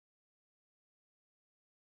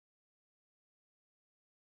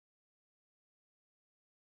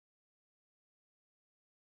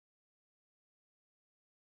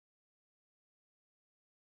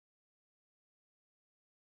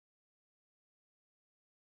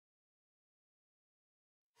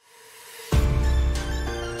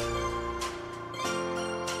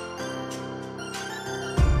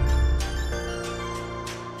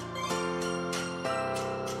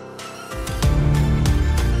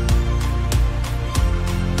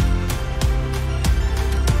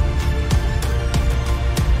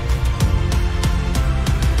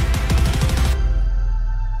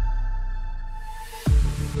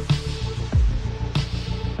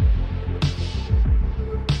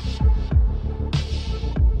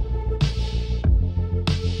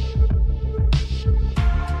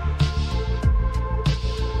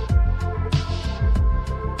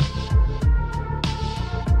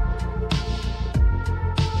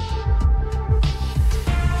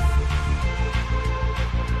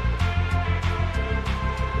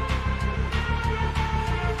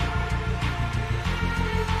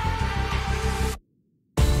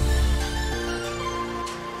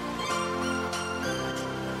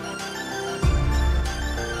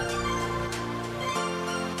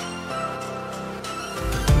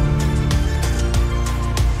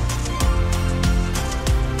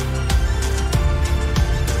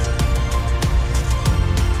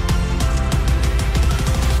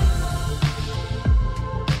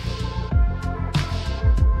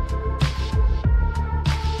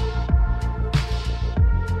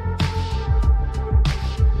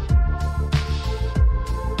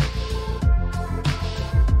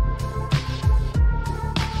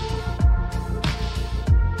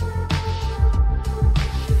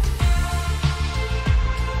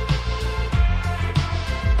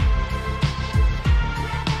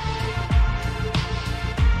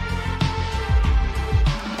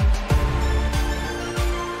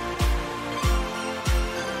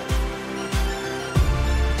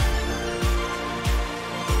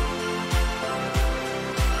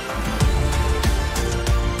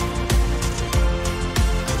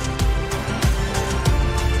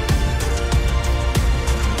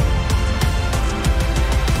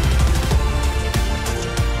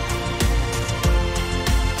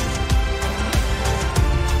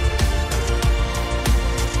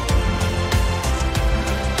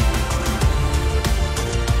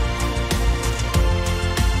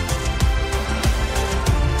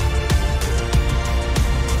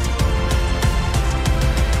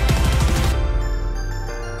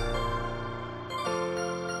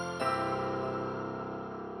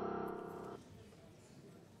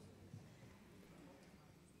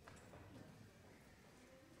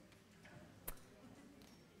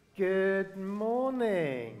Good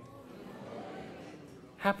morning.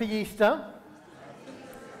 Happy Easter.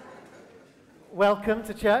 Welcome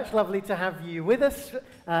to church. Lovely to have you with us.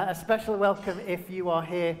 A special welcome if you are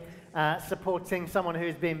here supporting someone who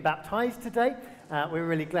is being baptized today. We're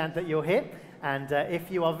really glad that you're here. And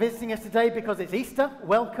if you are visiting us today because it's Easter,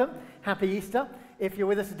 welcome. Happy Easter. If you're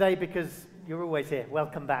with us today because you're always here,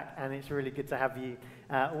 welcome back. And it's really good to have you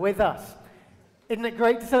with us. Isn't it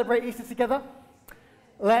great to celebrate Easter together?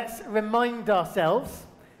 Let's remind ourselves.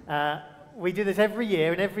 We do this every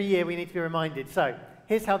year, and every year we need to be reminded. So,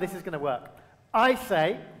 here's how this is going to work. I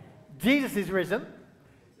say, Jesus is risen.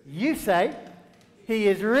 You say, he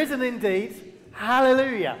is risen indeed.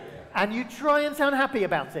 Hallelujah. And you try and sound happy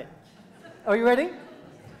about it. Are you ready?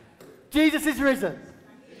 Jesus is risen.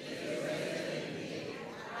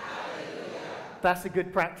 That's a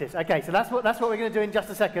good practice. Okay, so that's what we're going to do in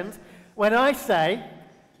just a second. When I say,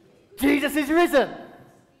 Jesus is risen.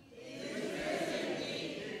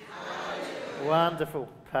 Wonderful.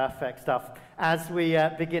 Perfect stuff. As we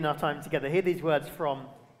begin our time together, hear these words from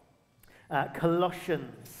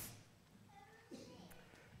Colossians.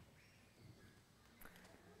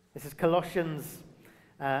 This is Colossians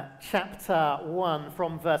chapter 1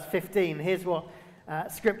 from verse 15. Here's what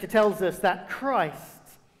Scripture tells us, that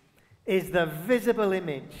Christ is the visible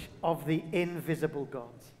image of the invisible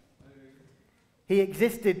God. He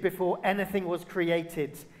existed before anything was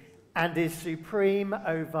created and is supreme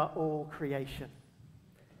over all creation.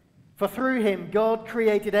 For through him, God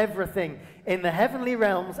created everything in the heavenly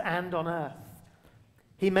realms and on earth.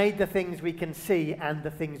 He made the things we can see and the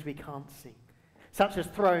things we can't see, such as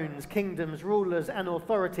thrones, kingdoms, rulers, and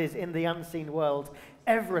authorities in the unseen world.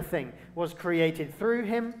 Everything was created through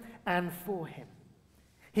him and for him.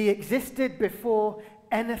 He existed before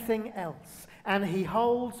anything else, and he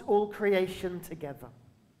holds all creation together.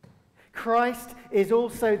 Christ is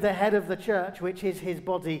also the head of the church, which is his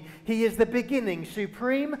body. He is the beginning,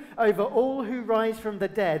 supreme over all who rise from the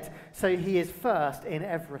dead, so he is first in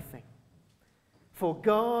everything. For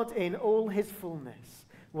God, in all his fullness,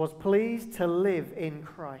 was pleased to live in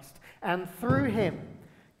Christ, and through him,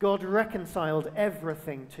 God reconciled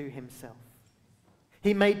everything to himself.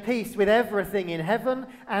 He made peace with everything in heaven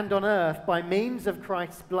and on earth by means of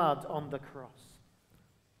Christ's blood on the cross.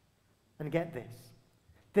 And get this.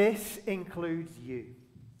 This includes you,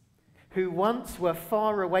 who once were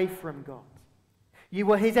far away from God. You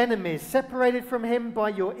were his enemies, separated from him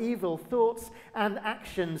by your evil thoughts and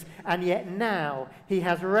actions, and yet now he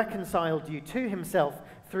has reconciled you to himself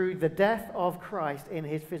through the death of Christ in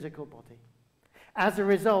his physical body. As a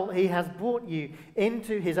result, he has brought you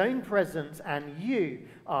into his own presence, and you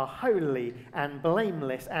are holy and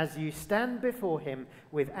blameless as you stand before him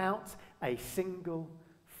without a single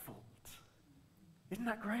fault. Isn't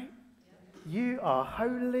that great? You are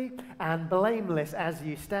holy and blameless as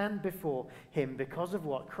you stand before him because of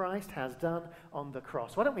what Christ has done on the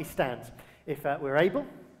cross. Why don't we stand if we're able,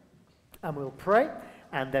 and we'll pray,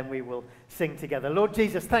 and then we will sing together. Lord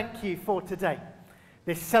Jesus, thank you for today.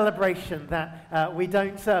 This celebration that we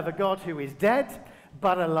don't serve a God who is dead,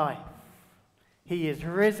 but alive. He is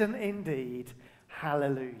risen indeed.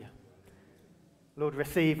 Hallelujah. Lord,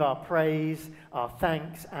 receive our praise, our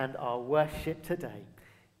thanks, and our worship today.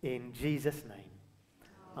 In Jesus' name.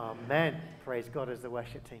 Amen. Praise God as the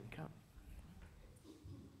worship team come.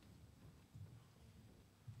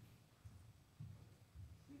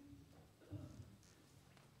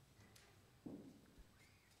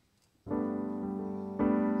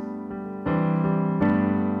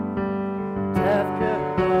 Death could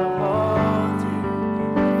not hold you,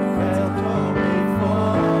 felt all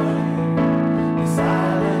before you. You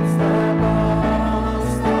silenced the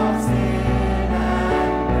boast of sin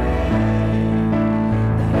and grave.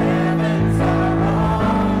 The heavens are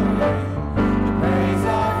roaring.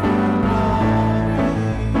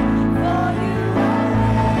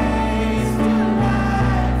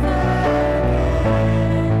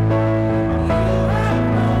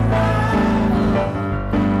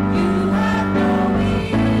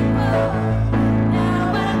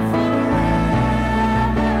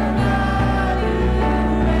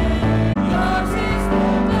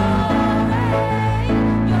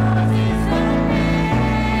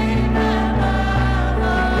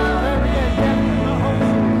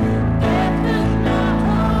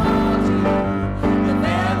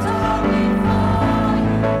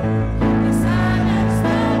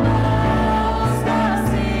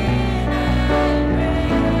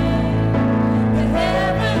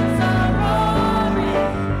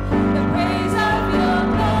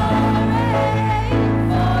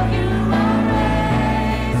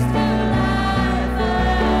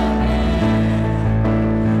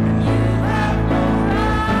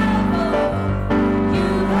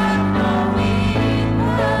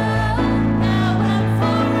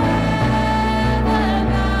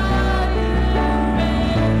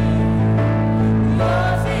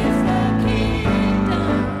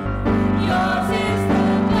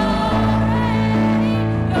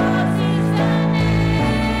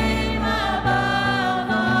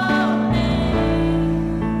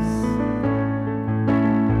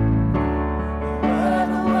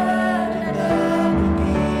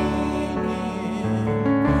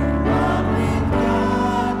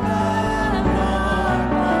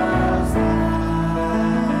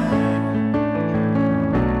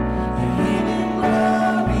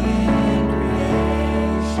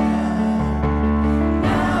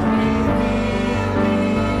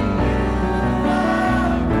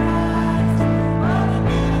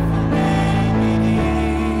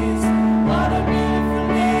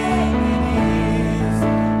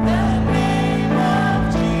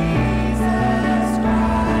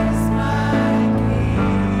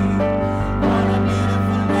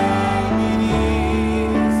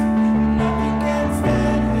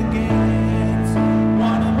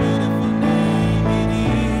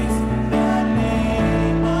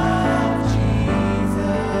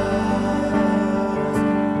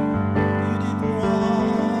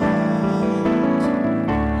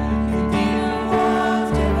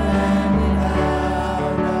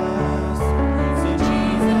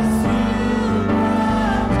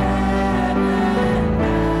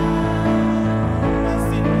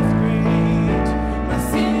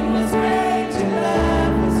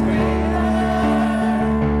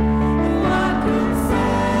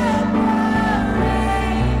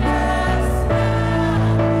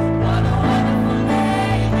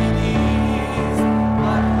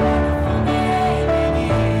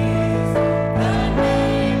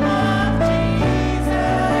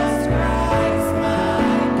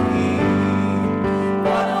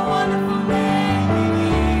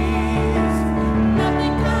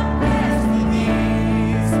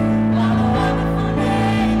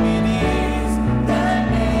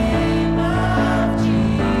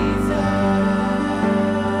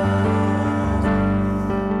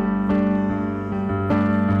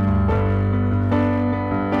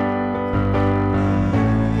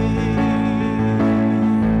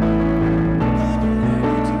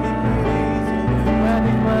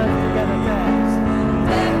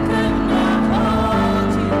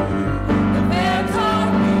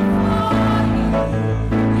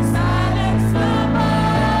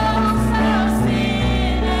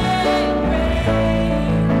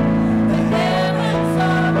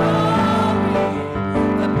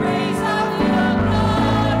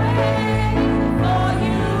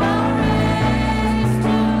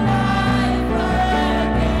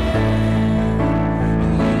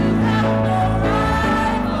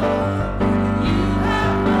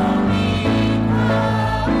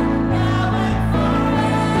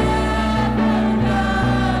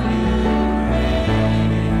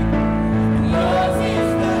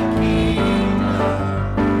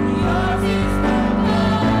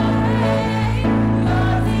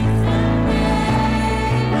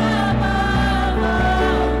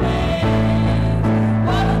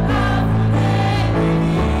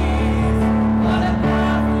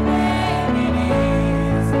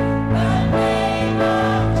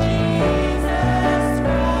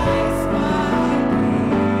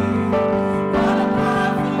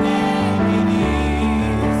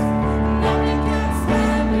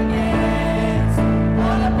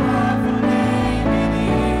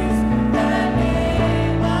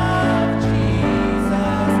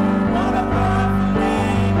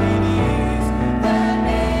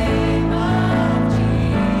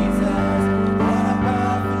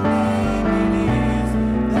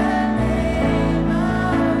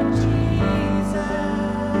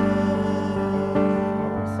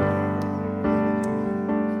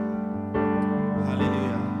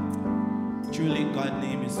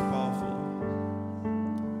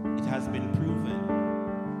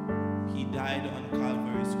 He died on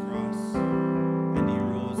Calvary's cross, and he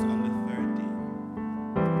rose on the third day.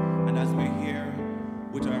 And as we're here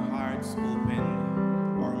with our hearts open,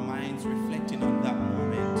 our minds reflecting on that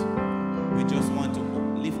moment, we just want to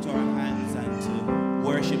lift our hands and to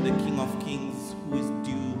worship the King of Kings, who is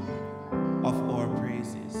due of our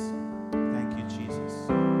praises. Thank you, Jesus.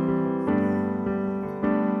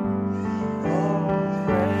 Oh,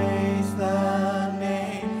 praise the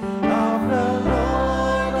name of the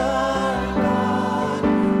Lord our God.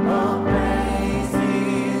 Oh, praise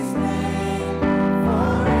his name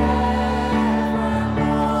forevermore.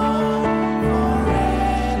 For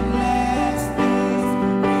endless days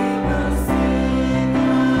we will sing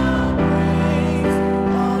our praise.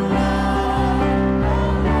 Oh, love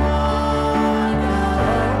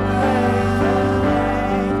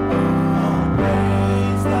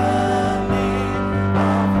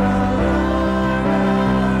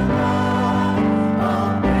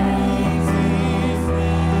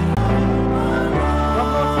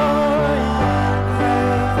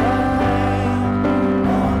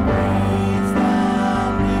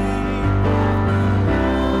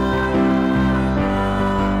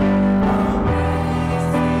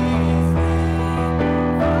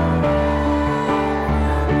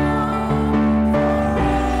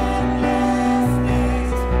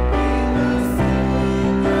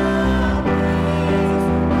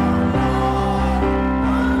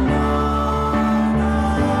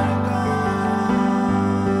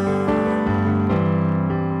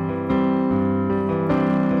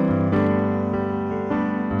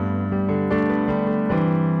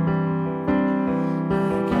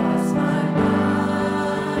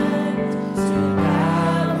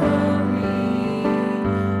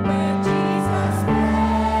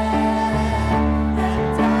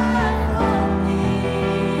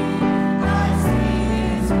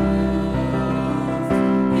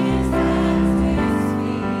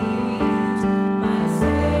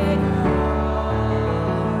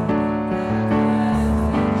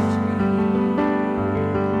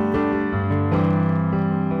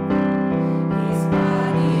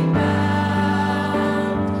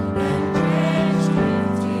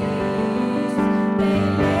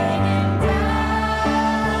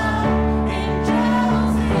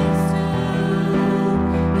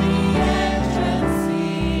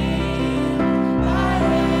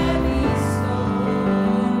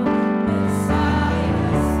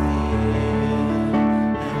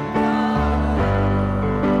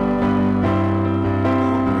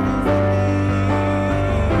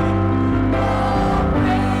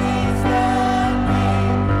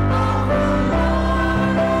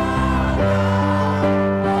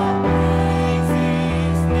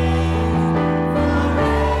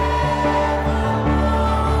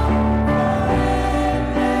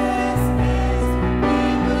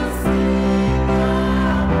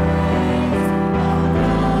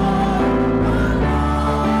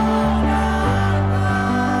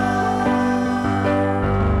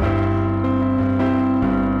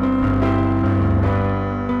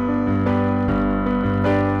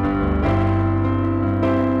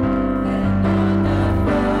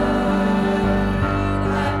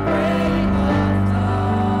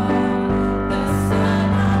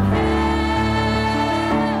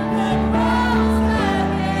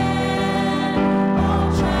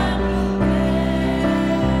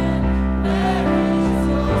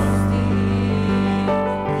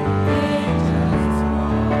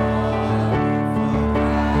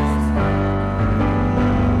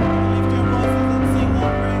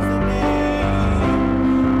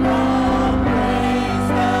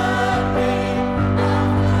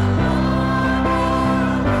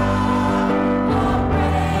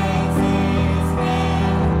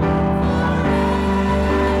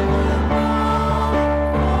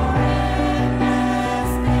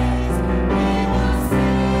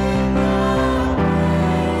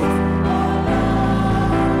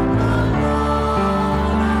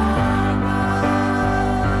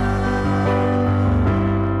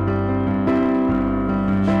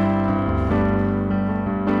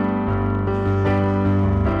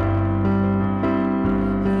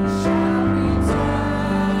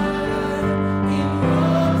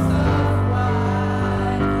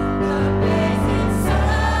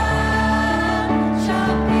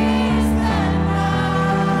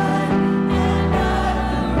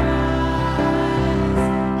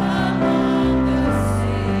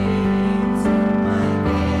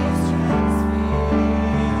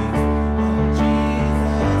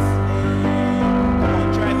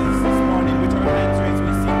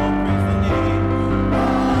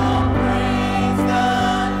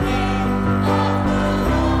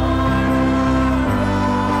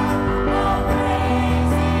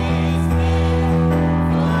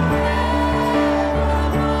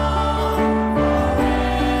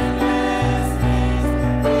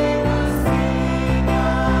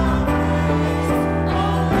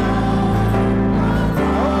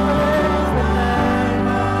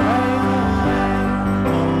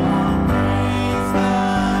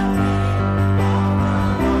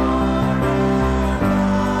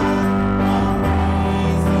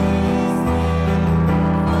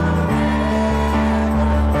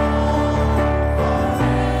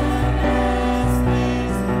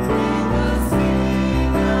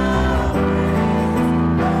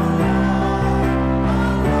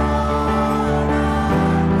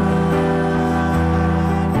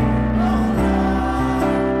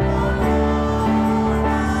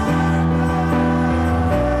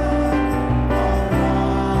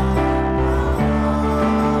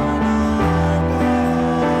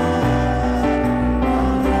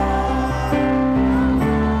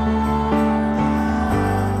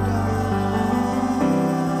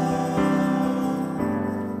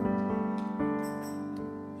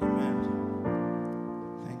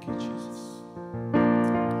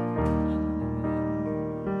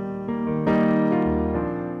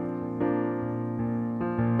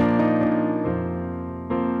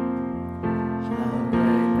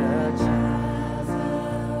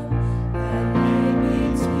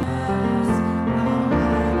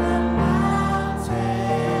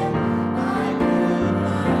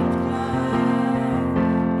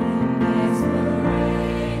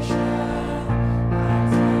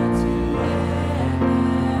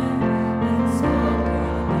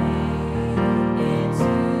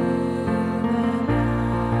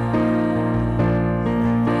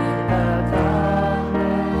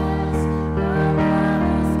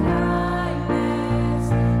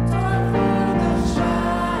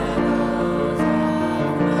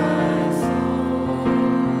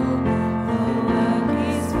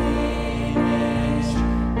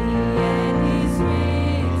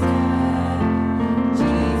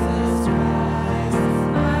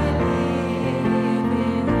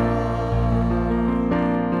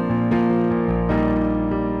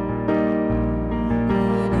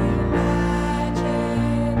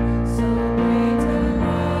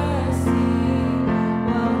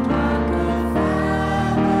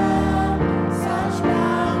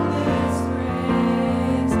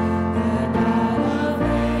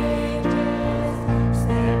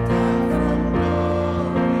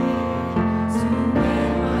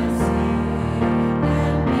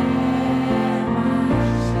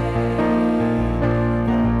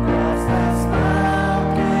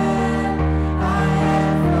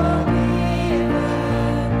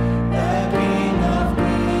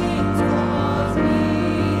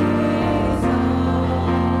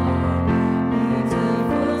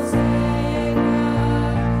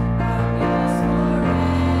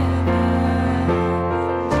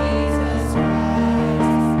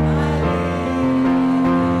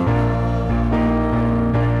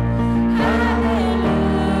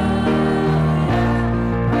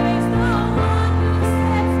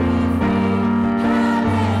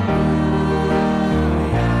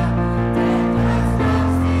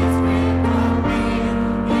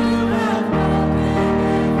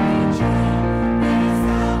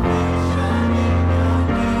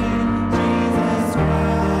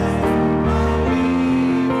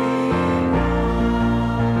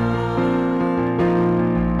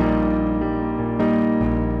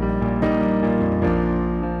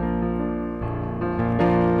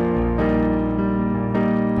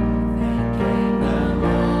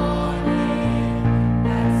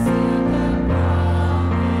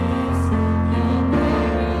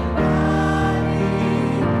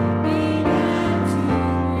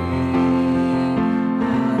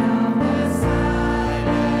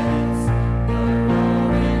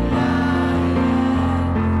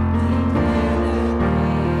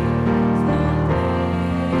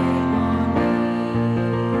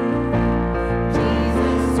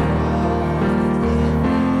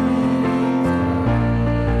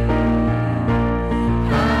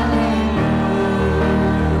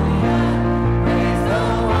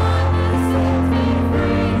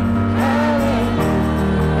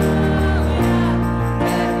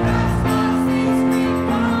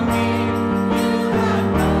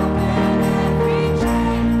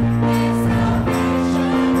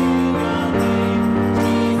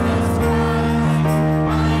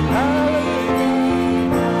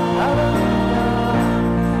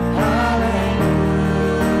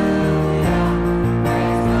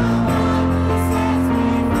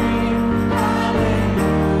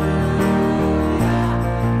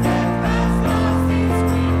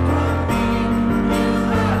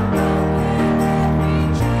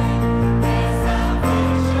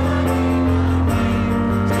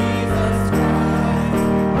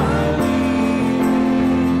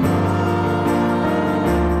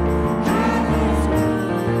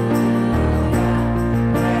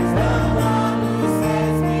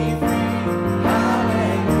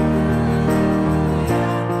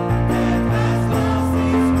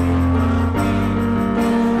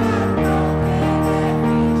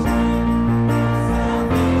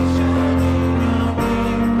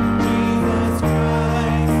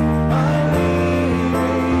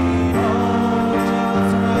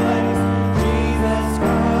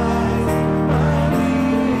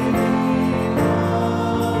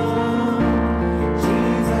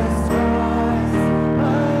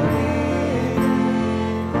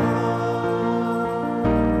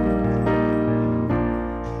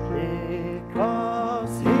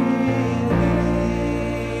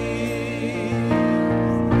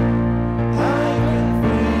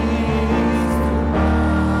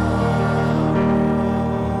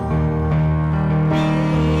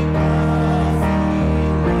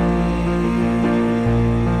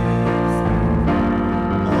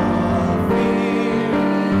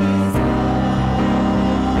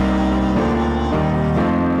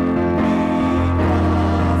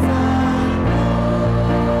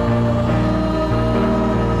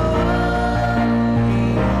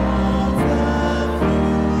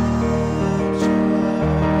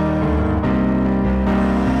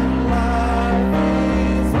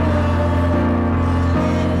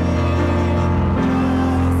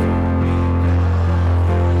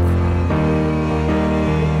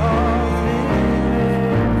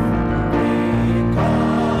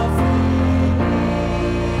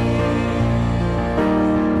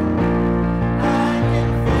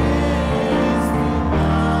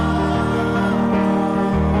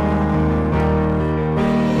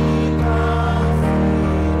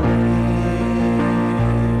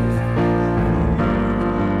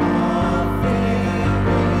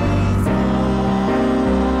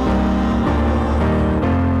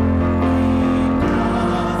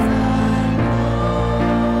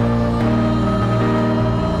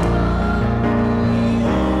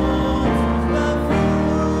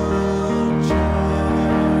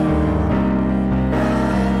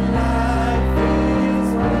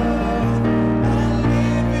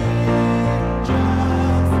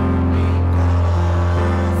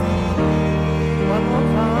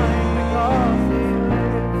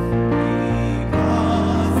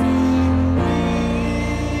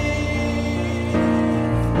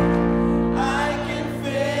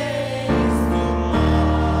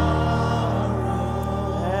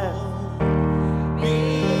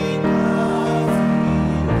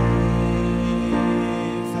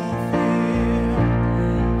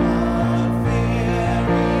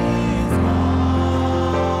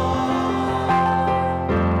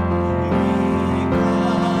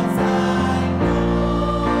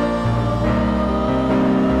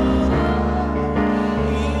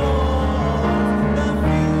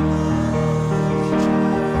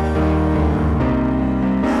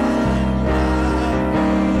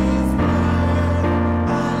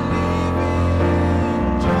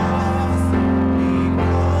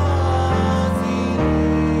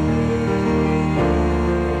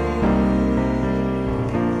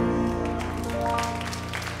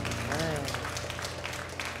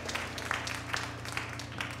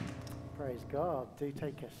do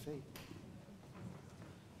take a seat.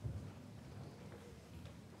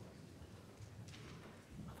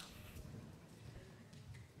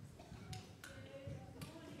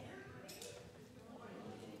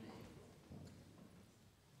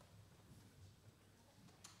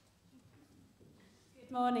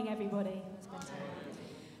 Good morning, everybody.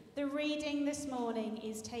 The reading this morning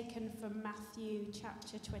is taken from Matthew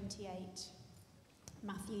chapter 28.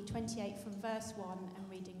 Matthew 28 from verse 1 and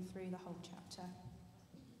reading through the whole chapter.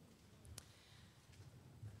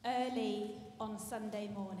 Early on Sunday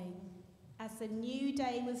morning, as the new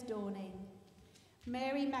day was dawning,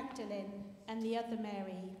 Mary Magdalene and the other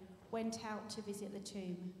Mary went out to visit the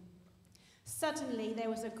tomb. Suddenly there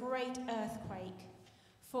was a great earthquake,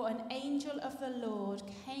 for an angel of the Lord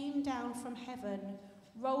came down from heaven,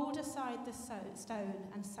 rolled aside the stone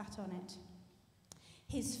and sat on it.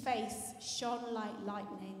 His face shone like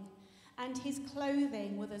lightning, and his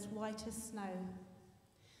clothing was as white as snow.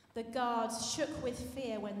 The guards shook with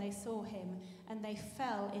fear when they saw him, and they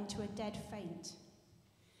fell into a dead faint.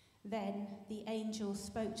 Then the angel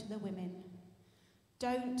spoke to the women.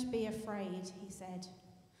 "Don't be afraid," he said.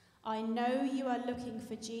 "I know you are looking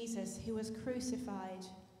for Jesus who was crucified.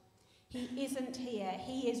 He isn't here.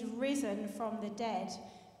 He is risen from the dead,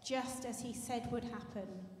 just as he said would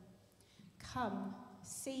happen. Come,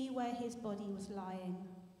 see where his body was lying.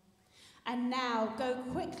 And now go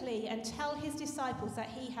quickly and tell his disciples that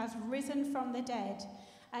he has risen from the dead,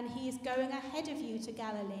 and he is going ahead of you to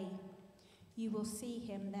Galilee. You will see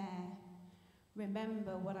him there.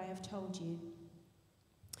 Remember what I have told you."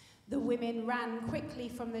 The women ran quickly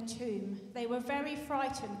from the tomb. They were very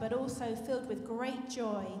frightened, but also filled with great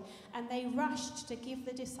joy, and they rushed to give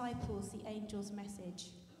the disciples the angel's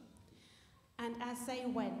message. And as they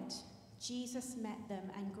went, Jesus met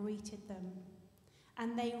them and greeted them.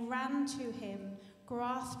 And they ran to him,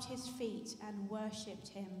 grasped his feet, and worshipped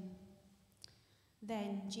him.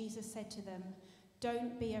 Then Jesus said to them,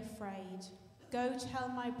 "Don't be afraid. Go tell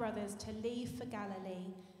my brothers to leave for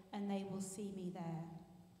Galilee, and they will see me there."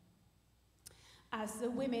 As the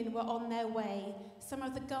women were on their way, some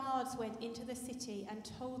of the guards went into the city and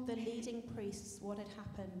told the leading priests what had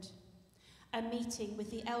happened. A meeting with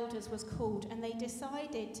the elders was called, and they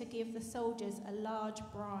decided to give the soldiers a large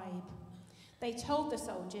bribe. They told the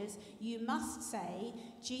soldiers, "You must say,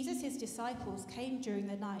 Jesus' disciples came during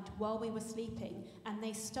the night while we were sleeping, and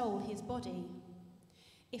they stole his body.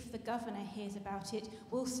 If the governor hears about it,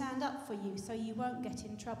 we'll stand up for you so you won't get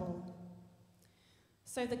in trouble."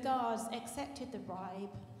 So the guards accepted the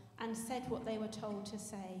bribe and said what they were told to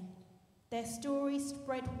say. Their story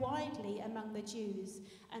spread widely among the Jews,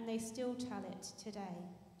 and they still tell it today.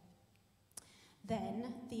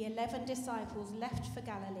 Then the 11 disciples left for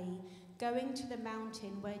Galilee, going to the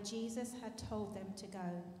mountain where Jesus had told them to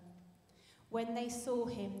go. When they saw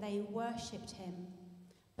him, they worshipped him,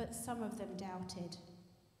 but some of them doubted.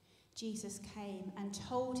 Jesus came and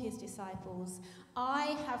told his disciples,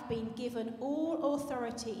 "I have been given all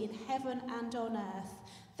authority in heaven and on earth.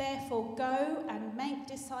 Therefore go and make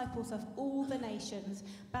disciples of all the nations,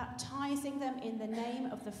 baptizing them in the name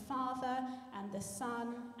of the Father and the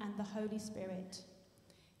Son and the Holy Spirit.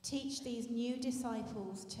 Teach these new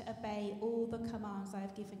disciples to obey all the commands I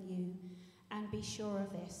have given you, and be sure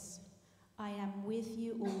of this, I am with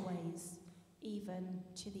you always, even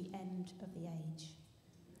to the end of the age."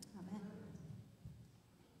 Amen.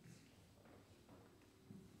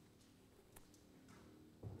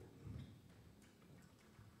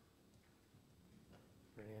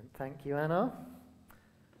 Brilliant. Thank you, Anna.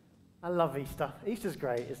 I love Easter. Easter's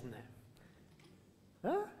great, isn't it?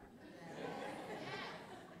 Huh?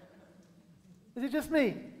 Is it just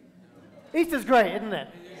me? Easter's great, isn't it?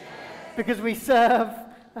 Because we serve...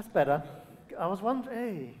 That's better. I was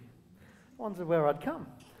wondering where I'd come.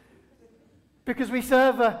 Because we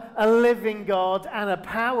serve a living God and a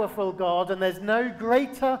powerful God, and there's no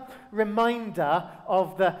greater reminder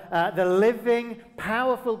of the living,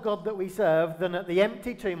 powerful God that we serve than at the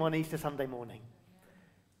empty tomb on Easter Sunday morning.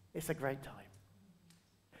 It's a great time.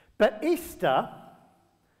 But Easter,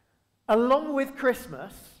 along with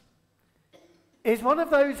Christmas, is one of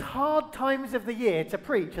those hard times of the year to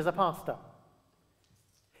preach as a pastor.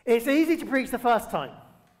 It's easy to preach the first time.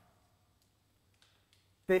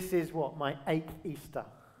 This is what, my 8th Easter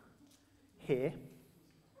here.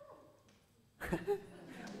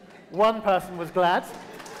 One person was glad.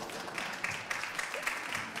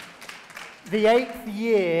 The 8th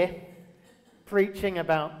year preaching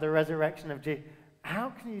about the resurrection of Jesus.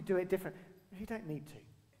 How can you do it different? You don't need to.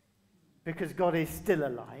 Because God is still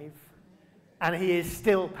alive, and he is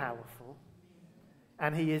still powerful,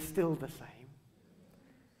 and he is still the same.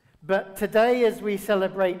 But today, as we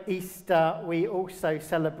celebrate Easter, we also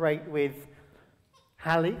celebrate with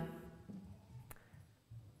Hallie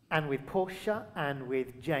and with Portia and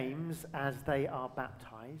with James as they are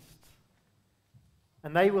baptized.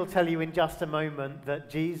 And they will tell you in just a moment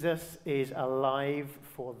that Jesus is alive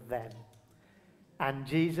for them. And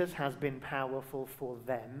Jesus has been powerful for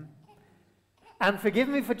them. And forgive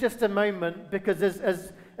me for just a moment, because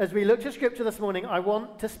as we look to Scripture this morning, I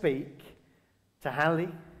want to speak to Hallie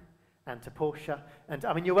and to Portia. And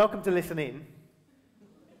I mean, you're welcome to listen in.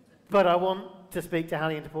 But I want to speak to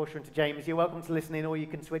Hallie and to Portia and to James. You're welcome to listen in, or you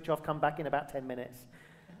can switch off, come back in about 10 minutes.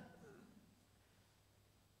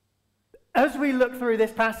 As we look through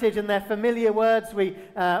this passage and their familiar words, we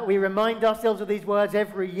remind ourselves of these words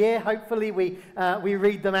every year. Hopefully we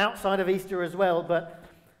read them outside of Easter as well, but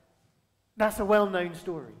that's a well-known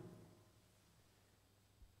story.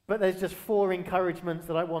 But there's just 4 encouragements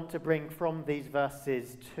that I want to bring from these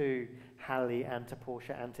verses to Hallie and to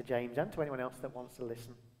Portia and to James and to anyone else that wants to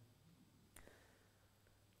listen.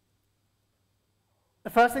 The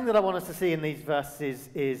first thing that I want us to see in these verses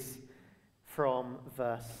is from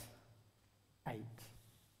verse 8.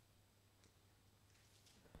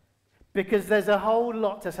 Because there's a whole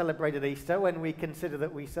lot to celebrate at Easter when we consider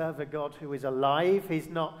that we serve a God who is alive. He's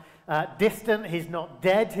not distant, he's not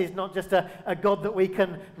dead, he's not just a God that we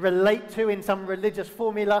can relate to in some religious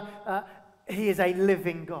formula. He is a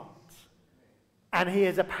living God. And he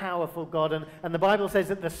is a powerful God. And the Bible says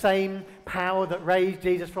that the same power that raised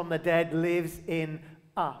Jesus from the dead lives in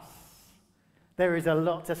us. There is a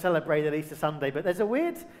lot to celebrate at Easter Sunday, but there's a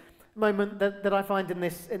weird moment that I find in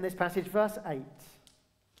this passage, verse 8.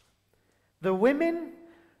 The women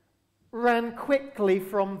ran quickly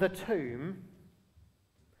from the tomb.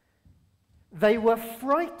 They were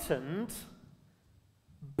frightened,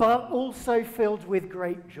 but also filled with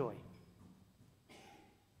great joy.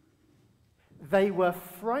 They were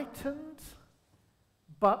frightened,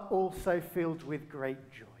 but also filled with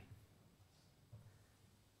great joy.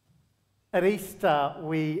 At Easter,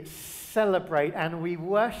 we celebrate and we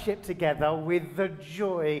worship together with the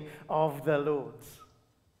joy of the Lord.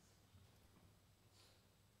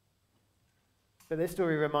 But this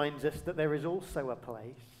story reminds us that there is also a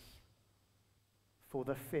place for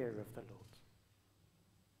the fear of the Lord.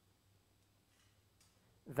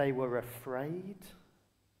 They were afraid,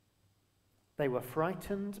 they were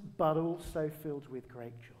frightened, but also filled with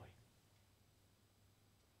great joy.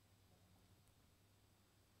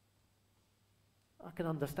 I can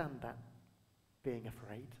understand that, being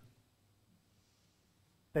afraid.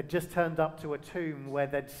 They'd just turned up to a tomb where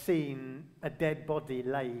they'd seen a dead body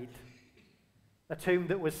laid. A tomb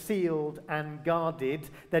that was sealed and guarded.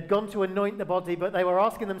 They'd gone to anoint the body, but they were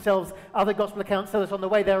asking themselves, other gospel accounts tell us on the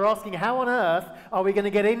way, they were asking, how on earth are we going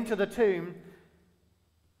to get into the tomb?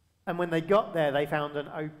 And when they got there, they found an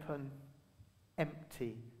open,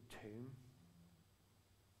 empty tomb.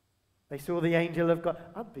 They saw the angel of God.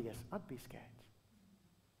 I'd be scared.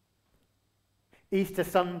 Easter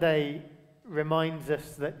Sunday reminds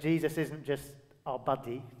us that Jesus isn't just our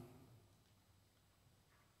buddy.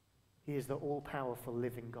 He is the all-powerful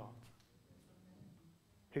living God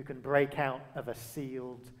who can break out of a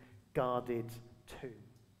sealed, guarded tomb.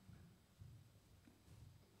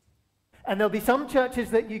 And there'll be some churches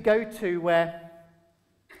that you go to where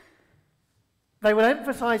they will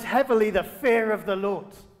emphasize heavily the fear of the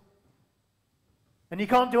Lord. And you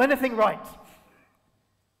can't do anything right.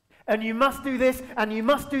 And you must do this and you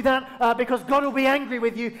must do that because God will be angry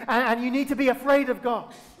with you and you need to be afraid of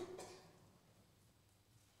God.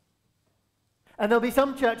 And there'll be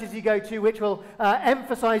some churches you go to which will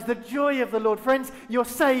emphasize the joy of the Lord. Friends, you're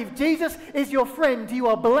saved. Jesus is your friend. You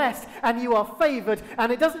are blessed and you are favored.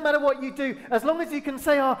 And it doesn't matter what you do. As long as you can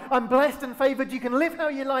say, oh, I'm blessed and favored, you can live how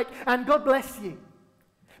you like and God bless you.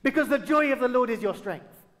 Because the joy of the Lord is your strength.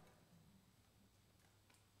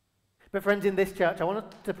 But friends, in this church, I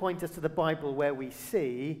want to point us to the Bible where we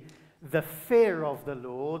see the fear of the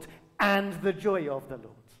Lord and the joy of the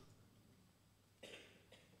Lord.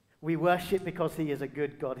 We worship because he is a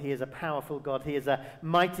good God. He is a powerful God. He is a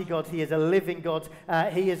mighty God. He is a living God.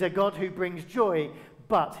 He is a God who brings joy,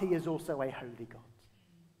 but he is also a holy God.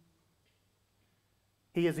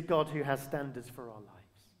 He is a God who has standards for our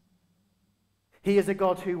lives. He is a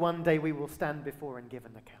God who one day we will stand before and give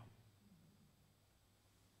an account.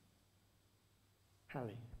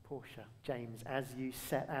 Hallie, Portia, James, as you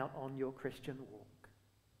set out on your Christian walk,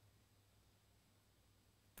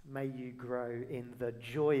 may you grow in the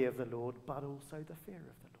joy of the Lord, but also the fear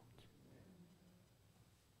of the Lord.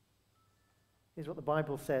 Here's what the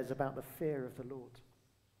Bible says about the fear of the Lord.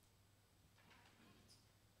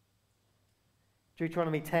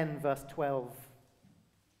 Deuteronomy 10, verse 12.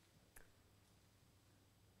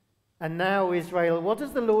 And now, Israel, what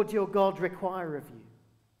does the Lord your God require of you?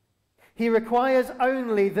 He requires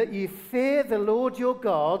only that you fear the Lord your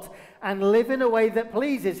God and live in a way that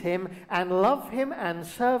pleases him and love him and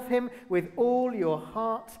serve him with all your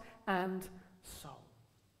heart and soul.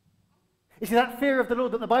 You see, that fear of the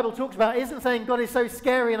Lord that the Bible talks about isn't saying God is so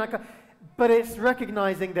scary and I can't, but it's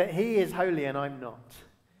recognizing that he is holy and I'm not.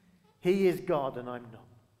 He is God and I'm not.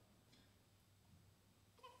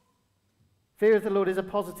 Fear of the Lord is a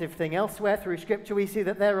positive thing. Elsewhere through Scripture we see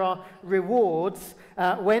that there are rewards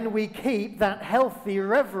when we keep that healthy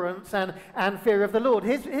reverence and fear of the Lord.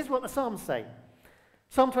 Here's what the Psalms say.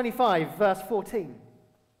 Psalm 25, verse 14.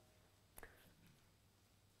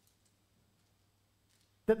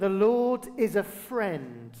 That the Lord is a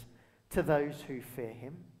friend to those who fear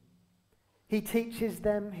him. He teaches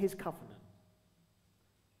them his covenant.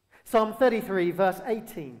 Psalm 33, verse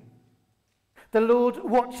 18. The Lord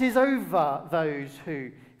watches over those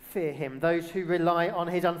who fear him, those who rely on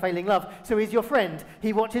his unfailing love. So he's your friend.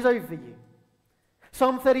 He watches over you.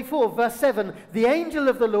 Psalm 34, verse 7. The angel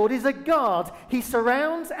of the Lord is a guard. He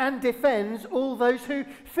surrounds and defends all those who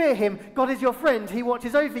fear him. God is your friend. He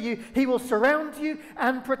watches over you. He will surround you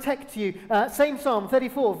and protect you. Same Psalm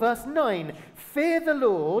 34, verse 9. Fear the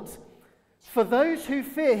Lord, for those who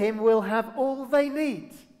fear him will have all they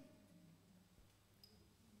need.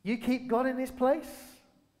 You keep God in his place,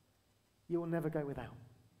 you will never go without.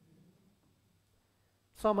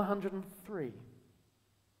 Psalm 103,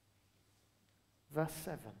 verse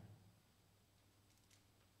 7.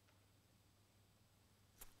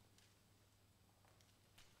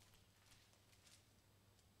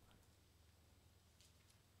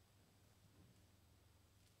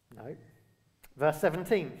 No. Verse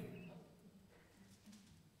 17.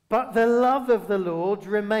 But the love of the Lord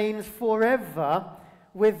remains forever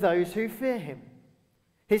with those who fear him.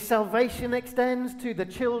 His salvation extends to the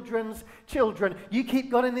children's children. You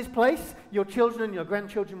keep God in this place, your children and your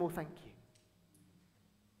grandchildren will thank you.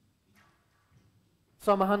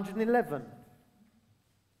 Psalm 111,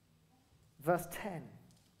 verse 10.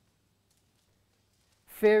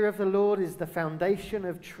 Fear of the Lord is the foundation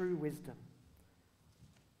of true wisdom.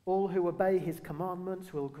 All who obey his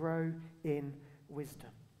commandments will grow in wisdom.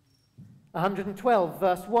 112,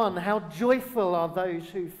 verse 1, how joyful are those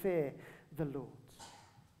who fear the Lord.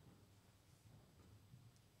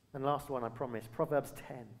 And last one, I promise, Proverbs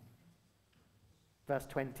 10, verse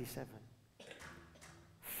 27.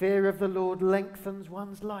 Fear of the Lord lengthens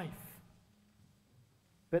one's life,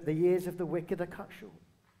 but the years of the wicked are cut short.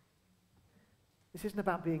 This isn't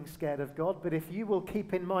about being scared of God, but if you will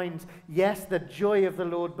keep in mind, yes, the joy of the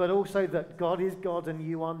Lord, but also that God is God and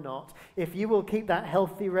you are not, if you will keep that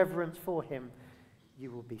healthy reverence for him,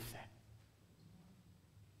 you will be set.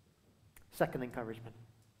 Second encouragement.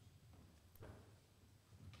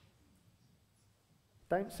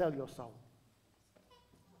 Don't sell your soul.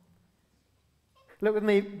 Look with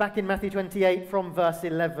me back in Matthew 28 from verse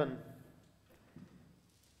 11.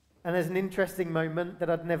 And there's an interesting moment that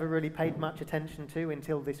I'd never really paid much attention to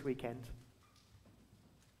until this weekend.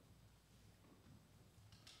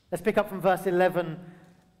 Let's pick up from verse 11.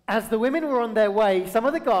 As the women were on their way, some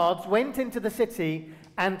of the guards went into the city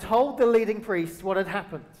and told the leading priests what had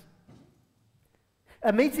happened.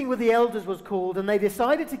 A meeting with the elders was called, and they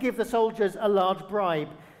decided to give the soldiers a large bribe.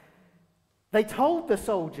 They told the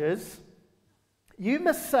soldiers, "You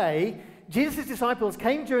must say, Jesus' disciples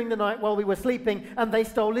came during the night while we were sleeping and they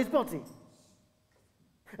stole his body.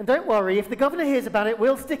 And don't worry, if the governor hears about it,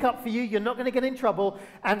 we'll stick up for you. You're not going to get in trouble."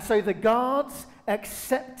 And so the guards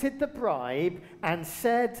accepted the bribe and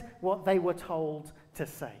said what they were told to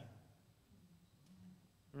say.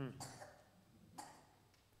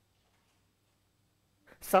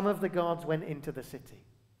 Some of the guards went into the city.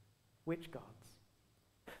 Which guards?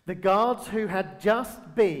 The guards who had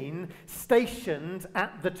just been stationed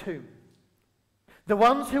at the tomb. The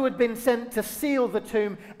ones who had been sent to seal the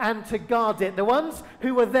tomb and to guard it. The ones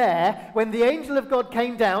who were there when the angel of God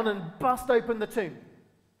came down and bust open the tomb.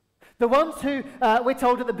 The ones who, we're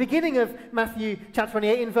told at the beginning of Matthew chapter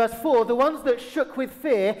 28 in verse 4, the ones that shook with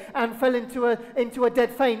fear and fell into a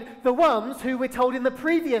dead faint. The ones who we're told in the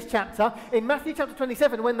previous chapter, in Matthew chapter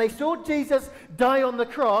 27, when they saw Jesus die on the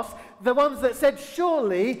cross, the ones that said,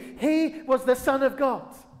 surely he was the Son of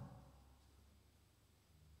God.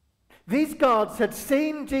 These guards had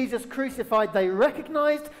seen Jesus crucified. They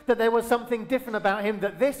recognized that there was something different about him,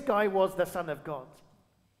 that this guy was the Son of God.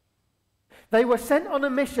 They were sent on a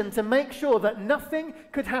mission to make sure that nothing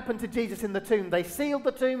could happen to Jesus in the tomb. They sealed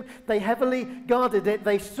the tomb. They heavily guarded it.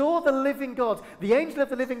 They saw the living God, the angel of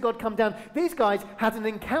the living God, come down. These guys had an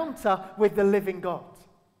encounter with the living God.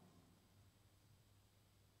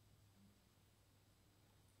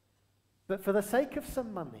 But for the sake of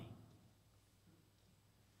some money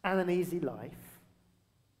and an easy life,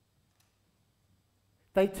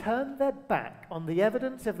 they turned their back on the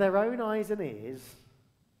evidence of their own eyes and ears.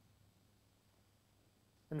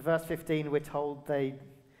 In verse 15, we're told they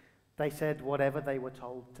said whatever they were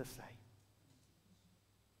told to say.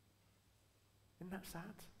 Isn't that sad?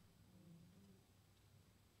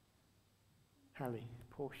 Hallie,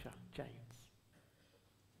 Portia, James.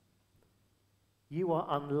 You are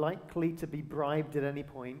unlikely to be bribed at any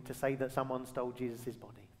point to say that someone stole Jesus'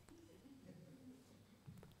 body.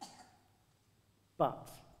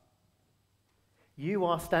 But you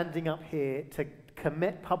are standing up here to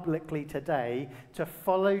commit publicly today to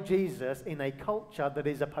follow Jesus in a culture that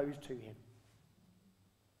is opposed to him.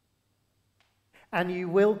 And you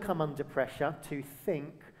will come under pressure to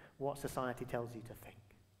think what society tells you to think.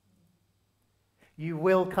 You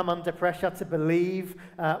will come under pressure to believe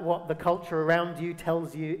what the culture around you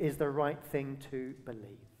tells you is the right thing to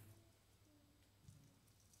believe.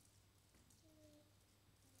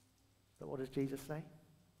 But what does Jesus say?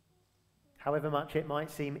 However much it might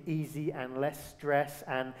seem easy and less stress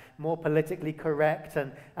and more politically correct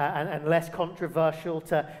and less controversial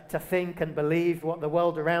to think and believe what the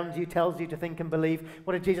world around you tells you to think and believe,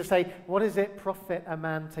 what did Jesus say? What does it profit a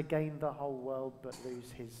man to gain the whole world but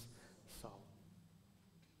lose his soul?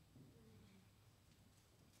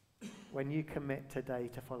 When you commit today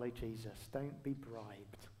to follow Jesus, don't be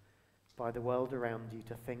bribed by the world around you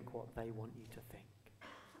to think what they want you to think.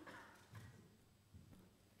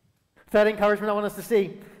 Third encouragement I want us to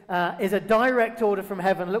see is a direct order from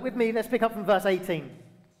heaven. Look with me, let's pick up from verse 18.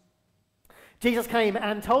 Jesus came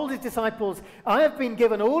and told his disciples, I have been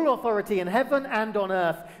given all authority in heaven and on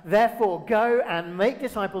earth. Therefore, go and make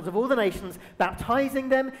disciples of all the nations, baptizing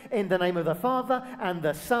them in the name of the Father and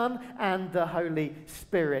the Son and the Holy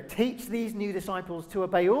Spirit. Teach these new disciples to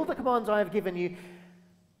obey all the commands I have given you.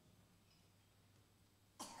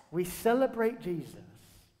 We celebrate Jesus.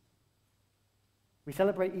 We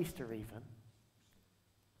celebrate Easter even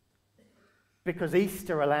because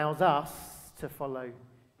Easter allows us to follow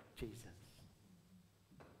Jesus.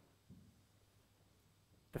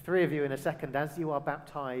 The three of you in a second, as you are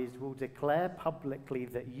baptized, will declare publicly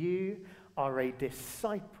that you are a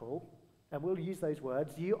disciple, and we'll use those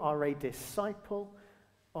words, you are a disciple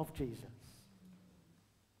of Jesus.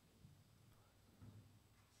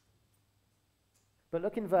 But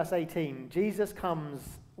look in verse 18. Jesus comes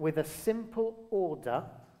with a simple order,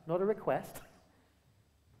 not a request,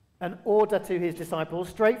 an order to his disciples,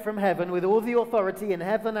 straight from heaven, with all the authority in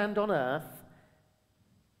heaven and on earth.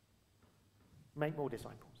 Make more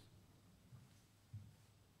disciples.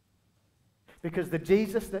 Because the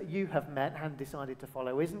Jesus that you have met and decided to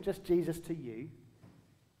follow isn't just Jesus to you,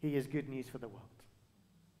 he is good news for the world.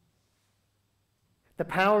 The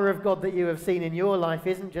power of God that you have seen in your life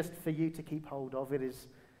isn't just for you to keep hold of, it is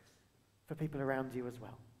for people around you as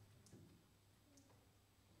well.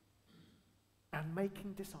 And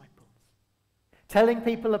making disciples. Telling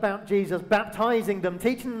people about Jesus, baptizing them,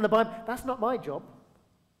 teaching them the Bible, that's not my job.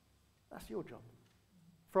 That's your job.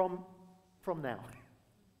 From now.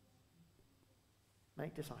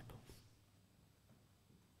 Make disciples.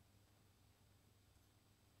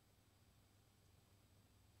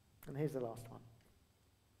 And here's the last one.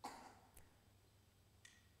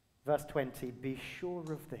 Verse 20, be sure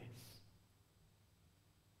of this.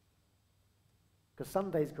 Because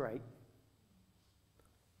Sunday's great,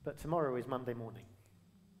 but tomorrow is Monday morning.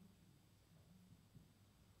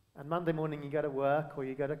 And Monday morning you go to work or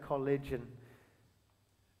you go to college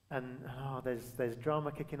and there's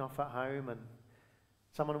drama kicking off at home and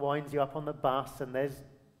someone winds you up on the bus and there's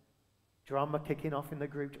drama kicking off in the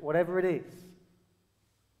group, whatever it is.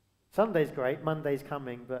 Sunday's great, Monday's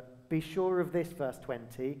coming, but be sure of this, verse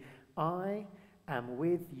 20, I am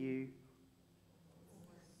with you.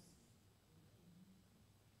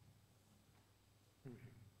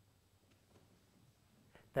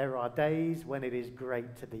 There are days when it is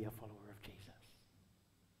great to be a follower of Jesus.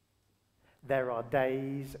 There are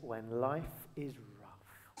days when life is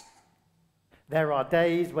rough. There are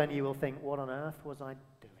days when you will think, what on earth was I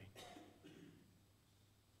doing?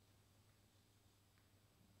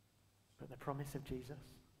 But the promise of Jesus,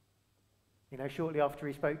 shortly after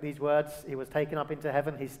he spoke these words, he was taken up into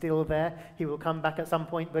heaven. He's still there. He will come back at some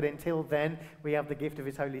point, but until then, we have the gift of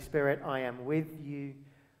his Holy Spirit. I am with you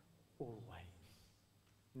always.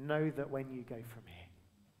 know that when you go from here,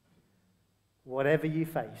 whatever you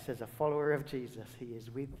face as a follower of Jesus, he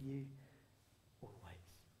is with you always.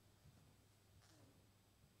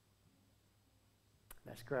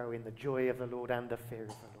 Let's grow in the joy of the Lord and the fear of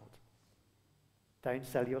the Lord. Don't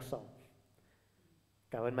sell your soul.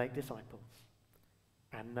 Go and make disciples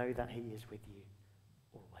and know that he is with you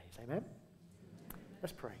always. Amen?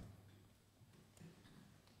 Let's pray.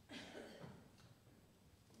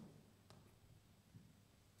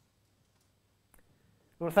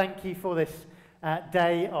 Lord, thank you for this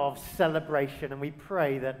day of celebration, and we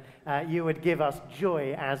pray that you would give us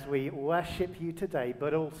joy as we worship you today,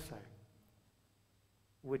 but also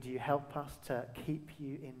would you help us to keep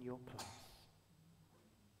you in your place,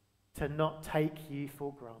 to not take you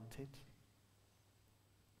for granted,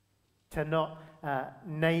 to not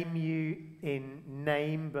name you in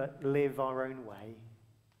name but live our own way.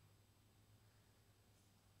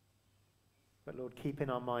 But Lord, keep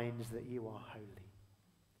in our minds that you are holy.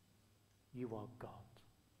 You are God.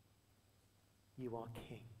 You are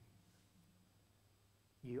King.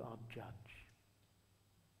 You are Judge.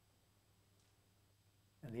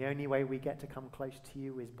 And the only way we get to come close to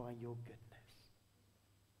you is by your goodness.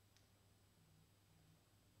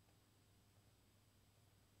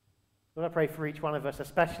 Lord, I pray for each one of us,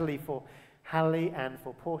 especially for Hallie and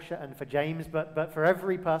for Portia and for James, but for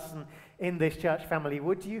every person in this church family,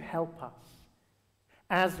 would you help us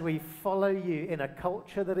as we follow you in a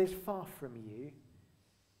culture that is far from you?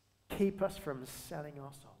 Keep us from selling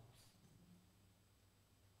our souls.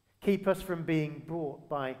 Keep us from being bought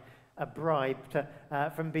by a bribe,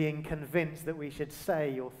 from being convinced that we should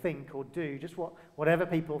say or think or do just whatever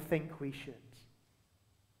people think we should.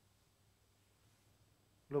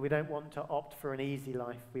 Lord, we don't want to opt for an easy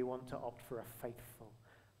life. We want to opt for a faithful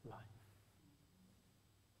life.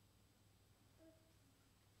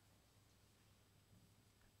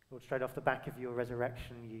 Lord, straight off the back of your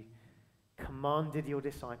resurrection, you commanded your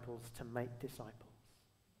disciples to make disciples.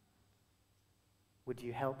 Would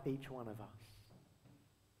you help each one of us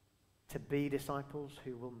to be disciples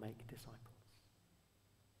who will make disciples?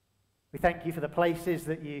 We thank you for the places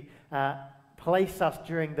that you place us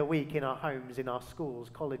during the week in our homes, in our schools,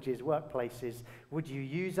 colleges, workplaces. Would you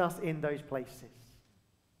use us in those places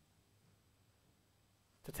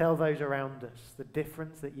to tell those around us the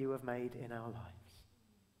difference that you have made in our lives?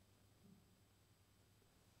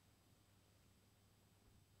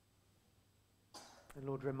 And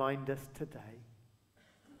Lord, remind us today,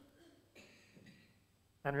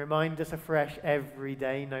 and remind us afresh every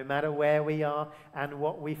day, no matter where we are and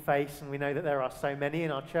what we face. And we know that there are so many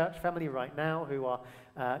in our church family right now who are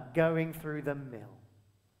going through the mill.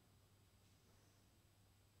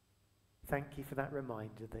 Thank you for that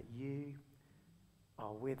reminder that you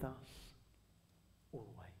are with us always.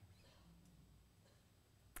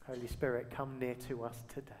 Holy Spirit, come near to us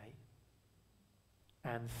today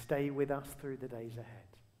and stay with us through the days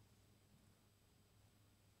ahead.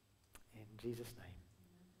 In Jesus' name.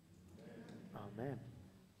 Amen.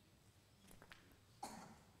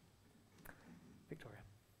 Victoria,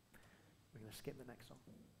 we're going to skip the next song.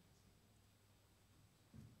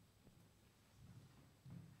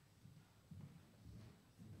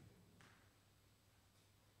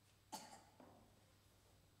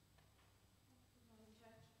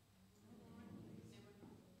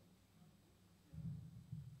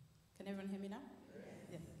 Can everyone hear me now?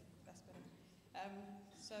 Yeah, that's better.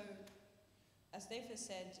 So, as Dave has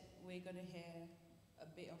said, we're going to hear a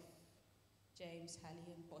bit of James,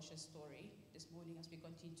 Hallie, and Portia's story this morning as we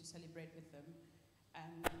continue to celebrate with them,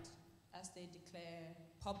 and as they declare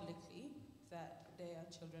publicly that they are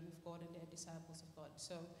children of God and they are disciples of God.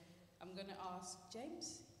 So, I'm going to ask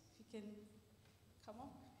James if you can come on.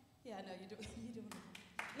 Yeah, no, you don't. You don't.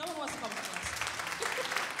 No one wants to come to us.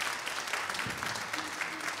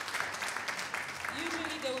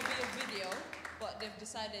 Usually there will be a video, but they've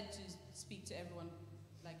decided to speak to everyone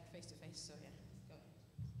like face to face, so yeah, go ahead.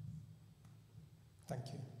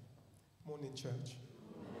 Thank you. Morning, church.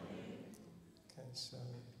 Okay, so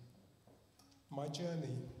my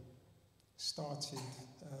journey started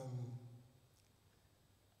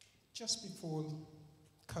just before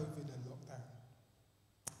COVID and lockdown,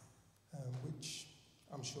 which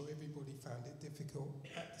I'm sure everybody found it difficult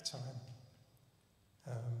at the time.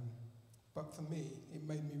 But for me, it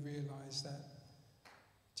made me realise that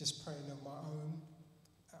just praying on my own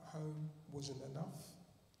at home wasn't enough,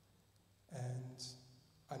 and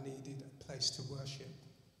I needed a place to worship.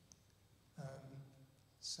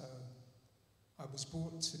 So I was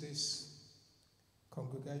brought to this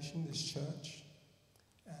congregation, this church,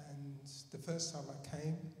 and the first time I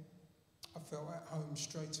came, I felt at home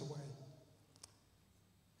straight away.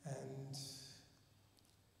 And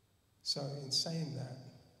so in saying that,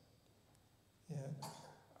 yeah,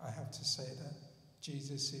 I have to say that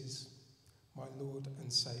Jesus is my Lord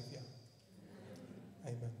and Saviour.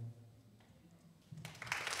 Amen.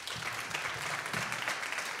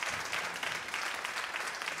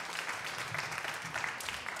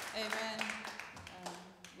 Amen.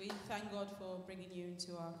 We thank God for bringing you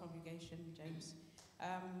into our congregation, James.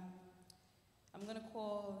 I'm going to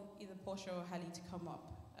call either Portia or Hallie to come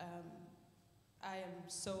up. I am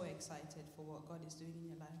so excited for what God is doing in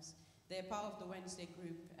your lives. They're part of the Wednesday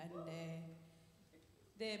group, and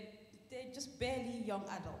they're just barely young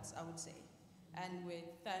adults, I would say. And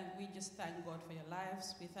we just thank God for your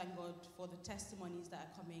lives. We thank God for the testimonies that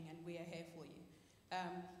are coming, and we are here for you.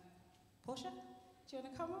 Portia, do you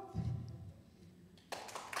want to come up?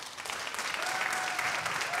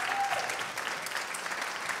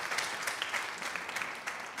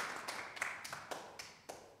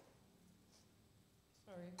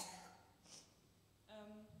 Sorry.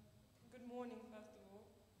 Good morning, first of all.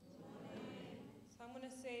 Good morning. So I'm going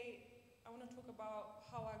to say, I want to talk about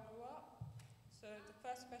how I grew up. So the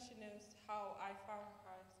first question is how I found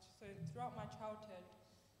Christ. So throughout my childhood,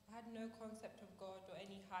 I had no concept of God or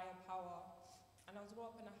any higher power. And I was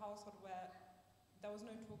brought up in a household where there was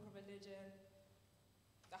no talk of religion.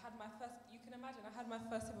 You can imagine, I had my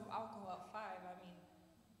first sip of alcohol at 5,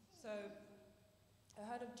 So I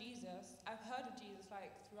heard of Jesus. I've heard of Jesus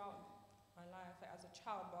like throughout my life, like, as a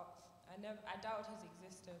child, but I doubted his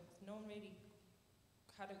existence. No one really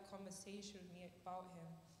had a conversation with me about him.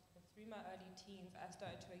 And through my early teens, I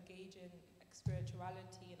started to engage in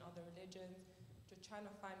spirituality and other religions, to trying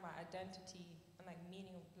to find my identity and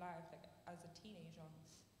meaning of life as a teenager.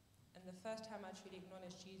 And the first time I truly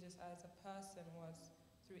acknowledged Jesus as a person was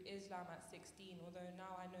through Islam at 16, although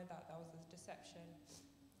now I know that was a deception.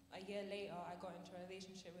 A year later, I got into a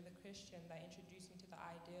relationship with a Christian that introduced me to the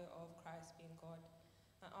idea of Christ being God.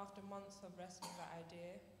 And after months of wrestling with that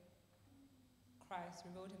idea, Christ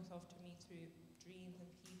revealed himself to me through dreams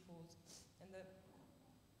and peoples. And the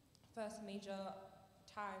first major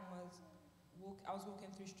time was, I was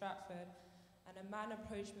walking through Stratford, and a man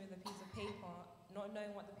approached me with a piece of paper. Not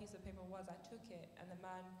knowing what the piece of paper was, I took it, and the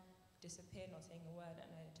man disappeared, not saying a word,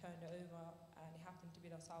 and I turned it over, and it happened to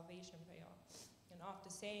be the salvation prayer. And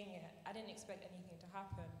after saying it, I didn't expect anything to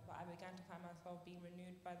happen, but I began to find myself being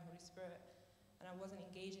renewed by the Holy Spirit, and I wasn't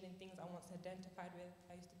engaging in things I once identified with.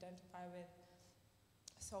 I used to identify with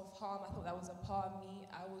self-harm. I thought that was a part of me.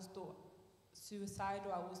 I always thought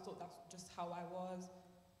suicidal. I always thought that's just how I was.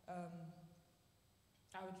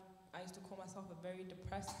 I used to call myself a very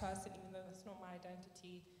depressed person, even though that's not my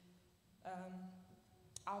identity.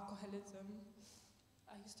 Alcoholism,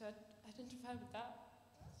 I used to identify with that.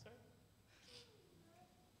 Sorry.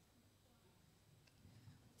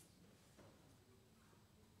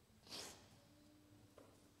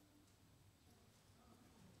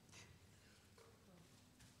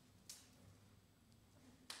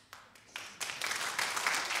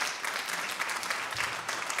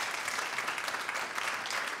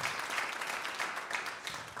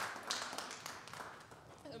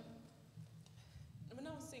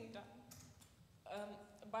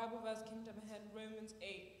 Bible verse came to my head, Romans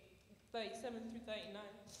 8:37 through 39.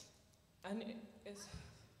 And it is,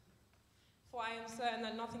 for I am certain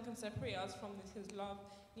that nothing can separate us from his love,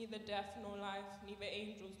 neither death nor life, neither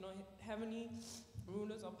angels nor heavenly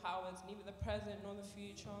rulers or powers, neither the present nor the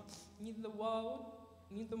future, neither the world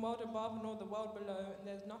above nor the world below, and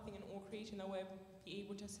there's nothing in all creation that will ever be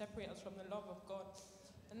able to separate us from the love of God.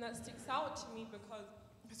 And that sticks out to me because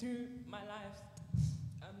through my life,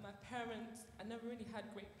 my parents, I never really had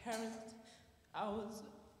great parents. I was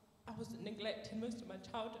neglected most of my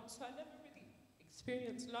childhood, so I never really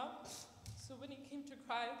experienced love. So when it came to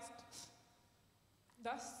Christ,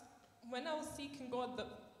 that's when I was seeking God, the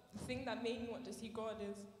thing that made me want to see God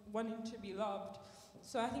is wanting to be loved.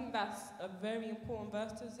 So I think that's a very important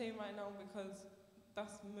verse to say right now, because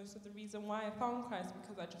that's most of the reason why I found Christ,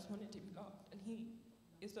 because I just wanted to be loved. And he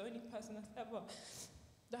is the only person that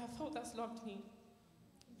I felt that's loved me.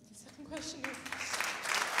 The second question is,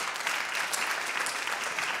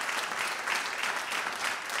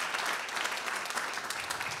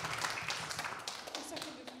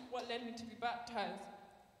 what led me to be baptized?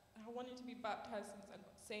 I wanted to be baptized since I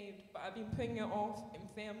got saved, but I've been putting it off in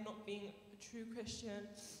fear of not being a true Christian.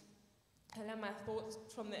 I let my thoughts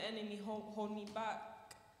from the enemy hold me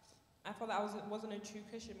back. I thought that I wasn't a true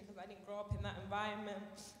Christian because I didn't grow up in that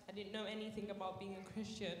environment. I didn't know anything about being a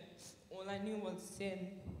Christian. All I knew was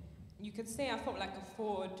sin. You could say I felt like a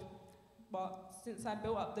fraud, but since I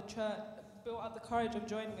built up the church, built up the courage of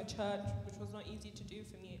joining a church, which was not easy to do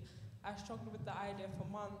for me. I struggled with the idea for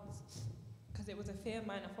months because it was a fear of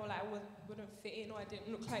mine. I felt like I wouldn't fit in, or I didn't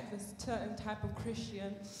look like this certain type of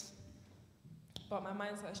Christian. But my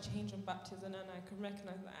mindset has changed on baptism, and I can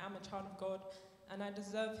recognize that I am a child of God, and I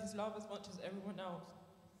deserve his love as much as everyone else.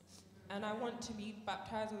 And I want to be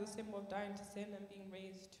baptized as a symbol of dying to sin and being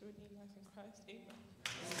raised to a new life in Christ. Amen.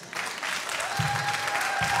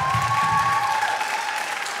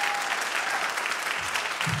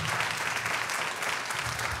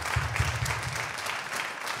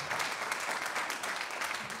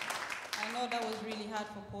 I know that was really hard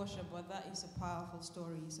for Portia, but that is a powerful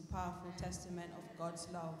story. It's a powerful testament of God's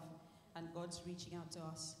love and God's reaching out to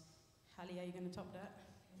us. Hallie, are you going to top that?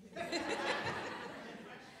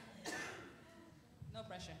 No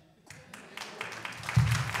pressure.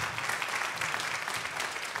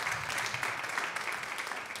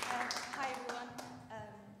 Hi everyone.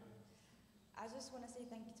 I just want to say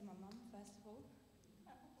thank you to my mum, first of all.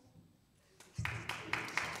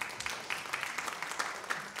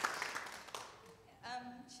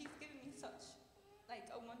 She's given me such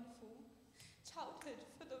a wonderful childhood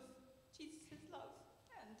full of Jesus' love,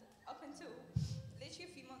 and up until literally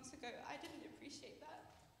a few months ago, I didn't appreciate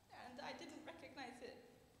that, and I didn't recognize it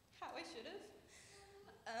how I should have.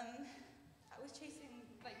 I was chasing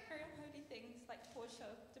very unholy things like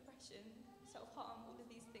torture, depression, self-harm. All of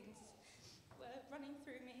these things were running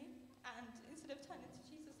through me, and instead of turning to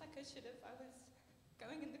Jesus like I should have, I was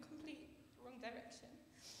going in the complete wrong direction.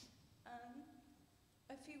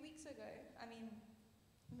 A few weeks ago,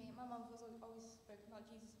 me and my mum was always spoken about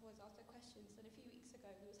Jesus, always asked her questions, and a few weeks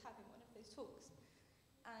ago we was having one of those talks.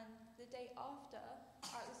 And the day after,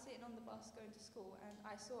 I was sitting on the bus going to school, and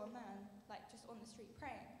I saw a man just on the street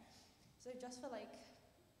praying. So just for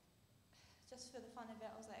the fun of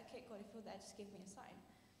it, I was like, okay, God, if you're there, just give me a sign.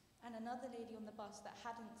 And another lady on the bus that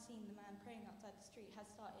hadn't seen the man praying outside the street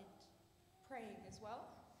had started praying as well.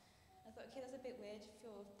 I thought, okay, that's a bit weird. If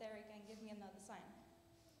you're there again, give me another sign.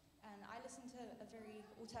 And I listen to a very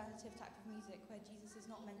alternative type of music where Jesus is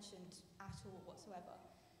not mentioned at all whatsoever.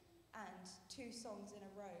 And 2 songs in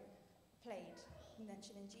a row played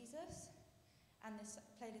mentioning Jesus. And this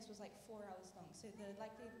playlist was 4 hours long, so the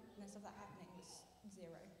likeliness of that happening was 0.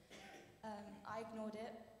 I ignored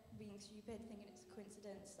it, being stupid, thinking it's a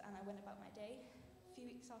coincidence, and I went about my day. A few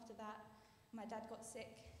weeks after that, my dad got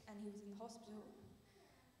sick, and he was in the hospital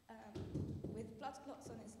with blood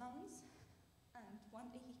clots on his lungs. And one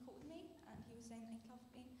day he called me, and he was saying that he loved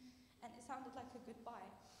me, and it sounded like a goodbye.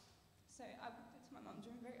 So I went to my mum,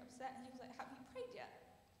 doing very upset, and he was like, have you prayed yet?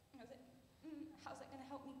 And I was like, how's that going to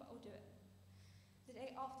help me, but I'll do it. The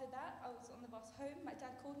day after that, I was on the bus home, my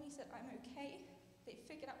dad called me, said I'm okay, they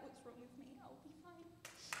figured out what's wrong with me, I'll be fine.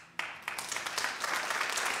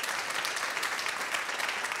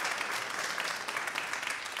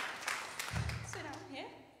 So now I'm here.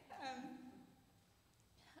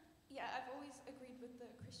 I've always agreed with the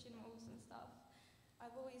Christian rules and stuff.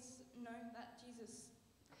 I've always known that Jesus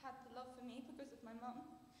had the love for me because of my mum.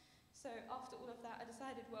 So after all of that, I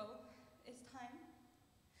decided, well, it's time.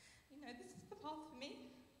 This is the path for me.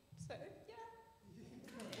 So, yeah.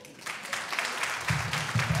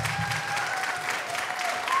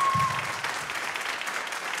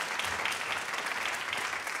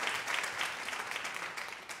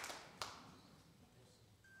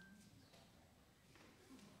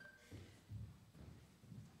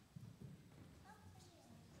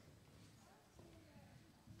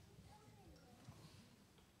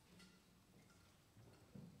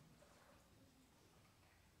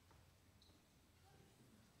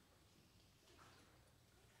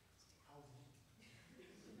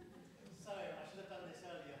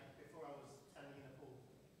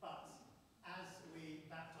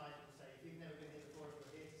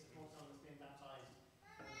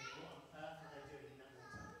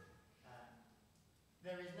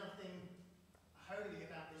 There is nothing holy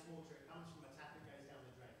about this water. It comes from a tap that goes down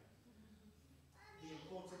the drain. The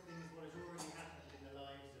important thing is what has already happened in the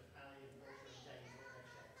lives of Hallie and Portia and James, what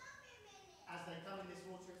they've shared. As they come in this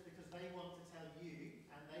water, it's because they want to tell you,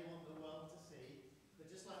 and they want the world to see,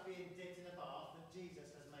 that just like being dipped in a bath, that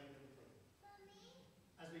Jesus has made them clean.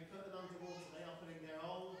 As we put them under water, they are putting their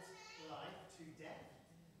old life to death,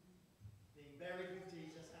 being buried with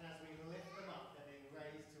Jesus, and as we lift them up, they're being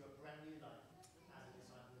raised to a brand new life.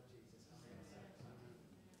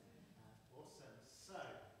 Awesome. So,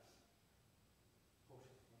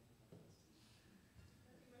 Portia.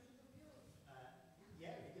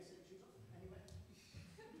 Yeah, you can sit shoes off anyway.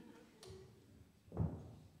 Have you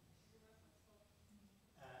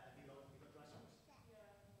got dry socks?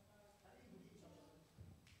 Yeah. You can keep socks on.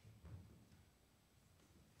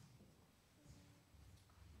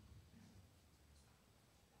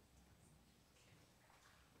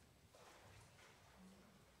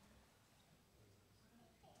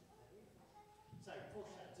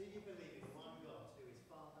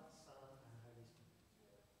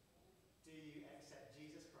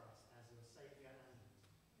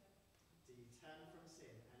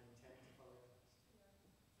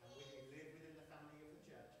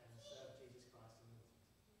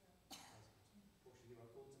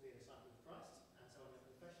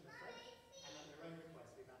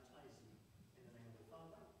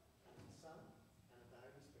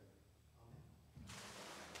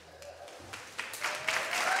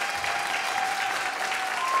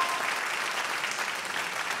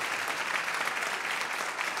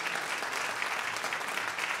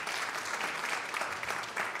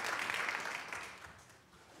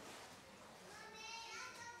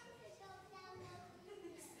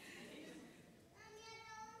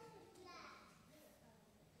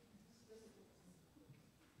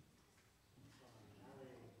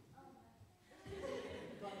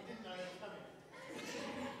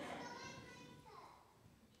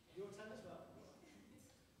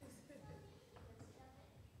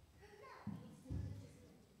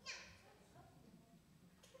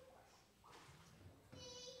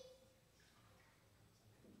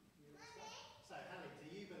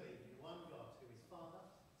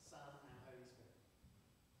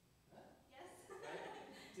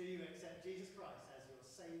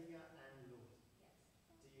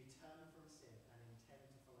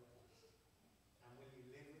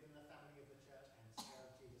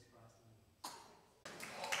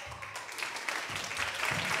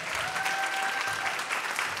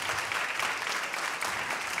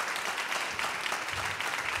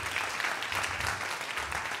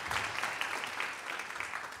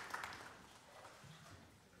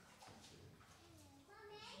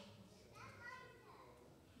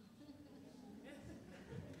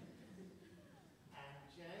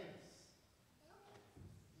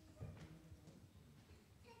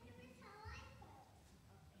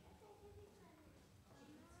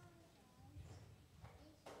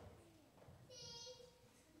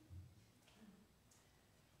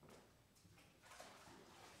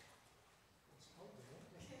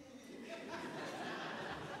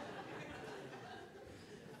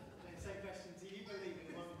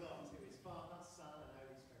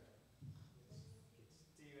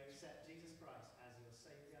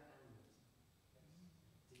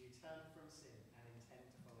 turn from sin and intend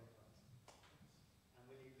to follow Christ? And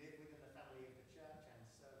will you live within the family of the church and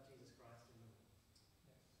serve Jesus Christ in the world?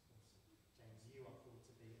 Yes. Awesome. James, you are called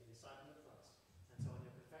to be a disciple of Christ. And so on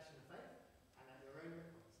your confession of faith and at your own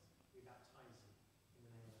request, we baptize you in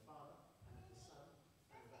the name of the Father and of the Son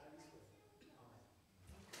and of the Holy Spirit. Amen.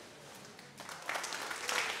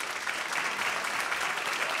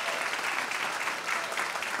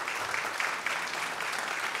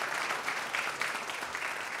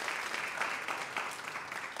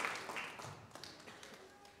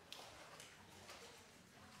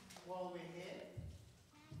 While we're here,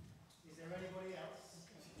 is there anybody else,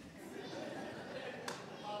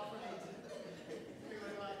 apart from Ethan, who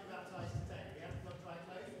would like to baptise today? We haven't got dry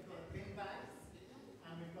clothes, we've got a bin bag,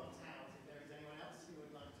 and we've got towels. If there is anyone else who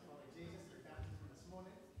would like to follow Jesus through baptism this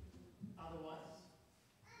morning, otherwise,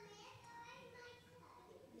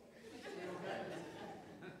 we will go.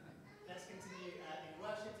 Let's continue in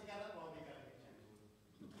worship together while we go and get changed.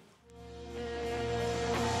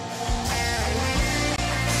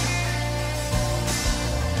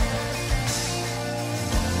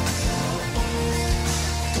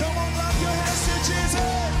 Come on, clap your hands to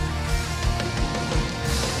Jesus.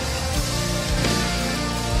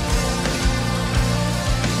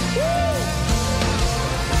 Woo!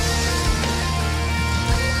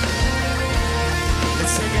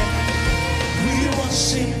 Let's sing it. We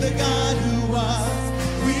worship the God who was.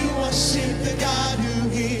 We worship the God who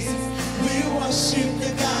is. We worship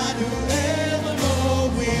the God who evermore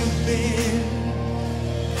will be.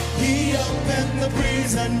 He opened the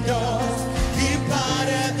prison doors. He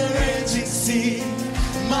parted the raging sea.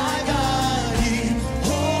 My God, He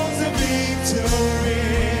holds the victory.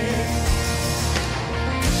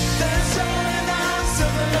 There's joy in the house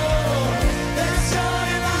of the Lord. There's joy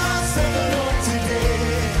in the house of the Lord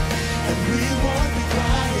today. And we won't be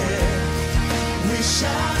quiet. We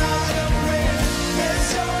shout out a prayer. There's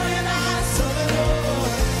joy in the house of the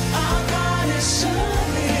Lord. Our God is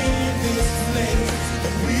surely in this place.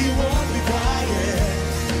 And we won't be quiet.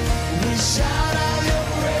 We shout out your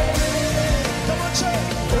praise. Come on,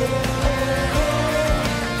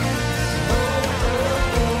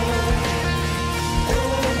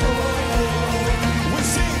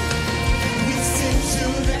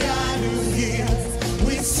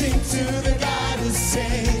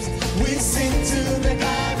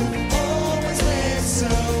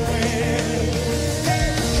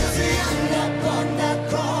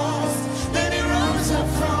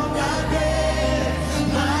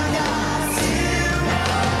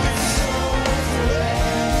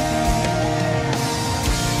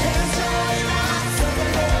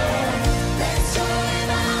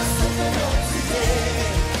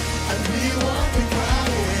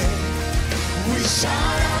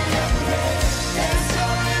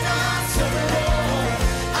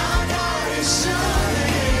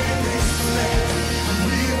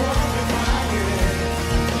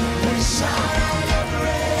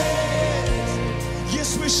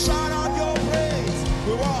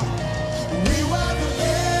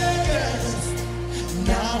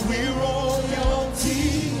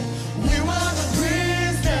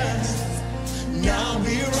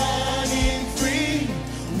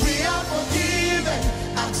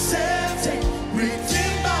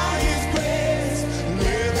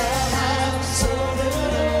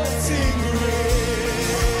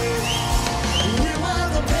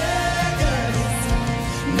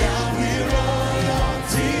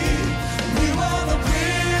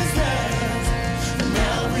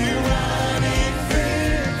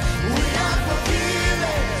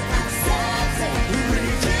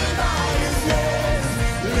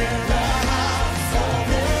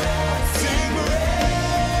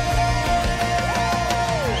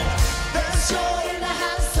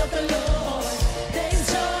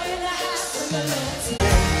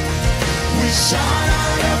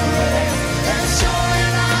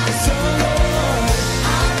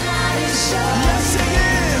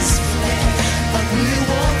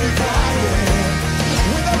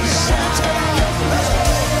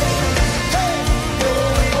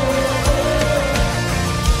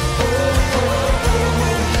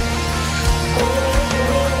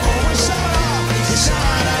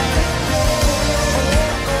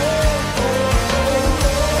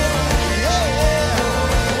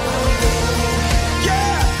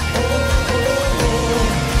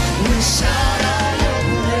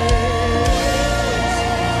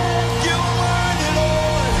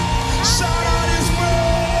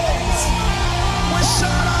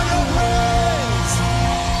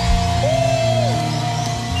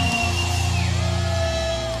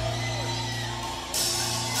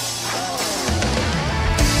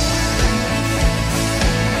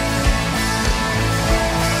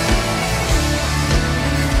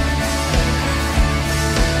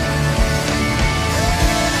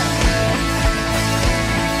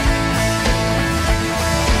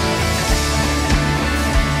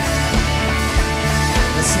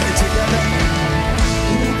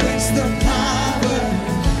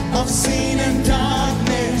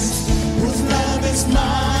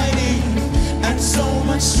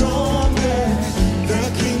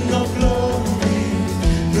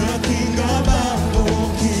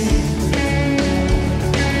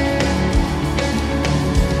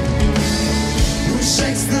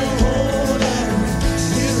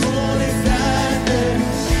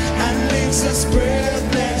 makes us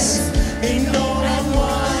breathless in awe and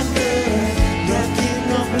wonder. The King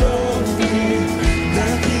of glory, the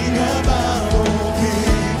King of our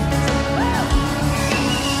King.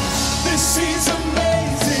 This is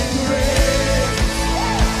amazing grace.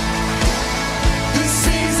 This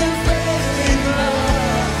is unfailing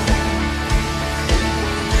love.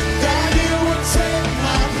 That you would take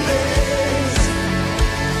my place.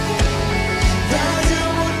 That you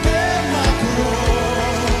would bear my cross.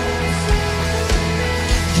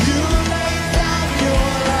 You laid down your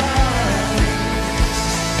life.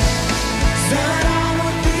 That I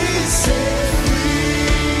would be set free.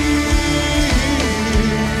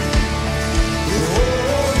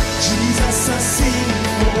 Oh, Jesus, I sing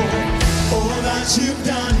for all that you've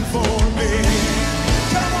done for me.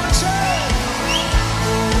 Come on, church.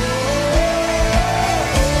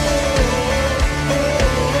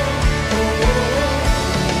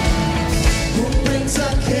 Who brings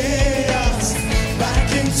the chaos back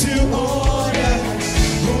into order?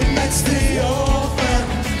 Who makes the orphan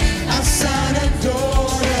a son and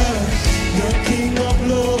daughter? The King of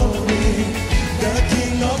glory, the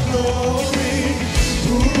King of glory,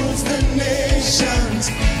 who rules the nations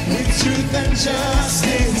with truth and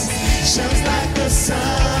justice, shines like the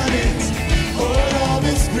sun in all of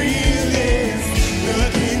its brilliance. The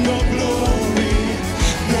King of glory,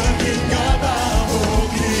 the King of our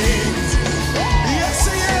kings. Yes,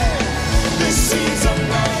 he is. This is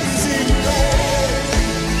amazing grace.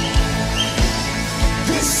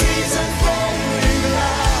 This is unfailing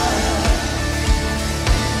love.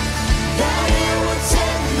 That you would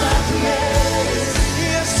take my place.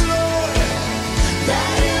 Yes, Lord.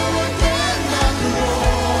 That you would bear my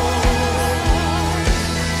cross.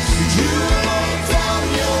 You laid down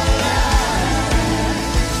your life.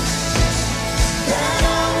 That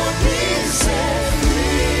I would be set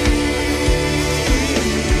free.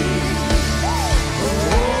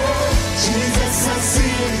 Oh, Jesus, I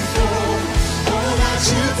sing for all that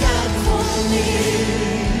you've done for me.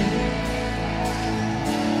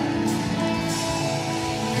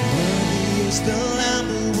 Worthy is the Lamb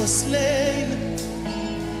who was slain.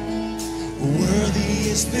 Worthy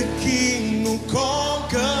is the King who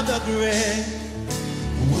conquered the grave.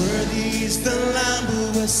 Worthy is the Lamb who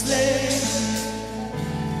was slain.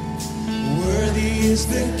 Worthy is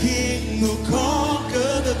the King who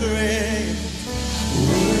conquered the grave.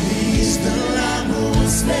 Worthy is the Lamb who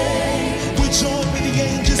was slain. We join with the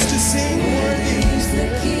angels to sing. Worthy is the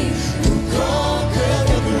King who conquered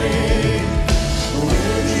the grave.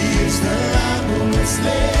 Worthy is the Lamb who was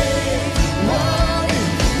slain. Worthy,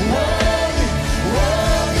 worthy,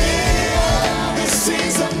 worthy. Oh, this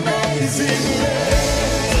is amazing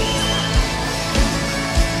grace.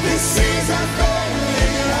 This is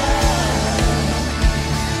unfailing love.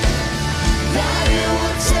 That you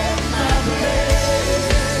would take my place.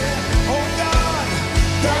 Oh God,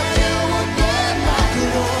 that you would bear my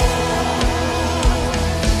cross.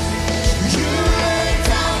 You laid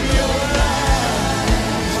down your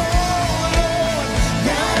life. Oh Lord,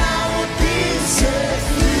 that I would be set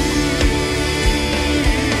free.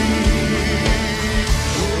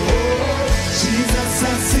 Oh, Jesus,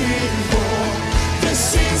 I sing for this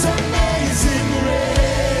is amazing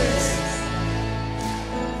grace.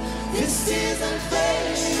 This is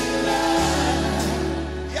unfailing love.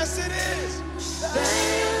 Yes, it is. That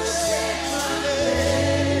you would take my place.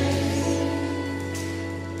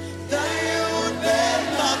 That you would bear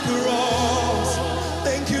my cross.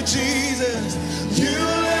 Thank you, Jesus. You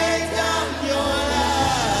laid down your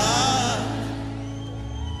life.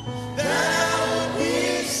 That I would be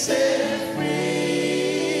set free.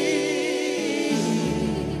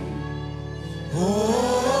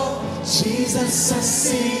 Oh, Jesus, I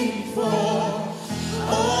sing for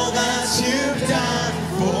all that you've done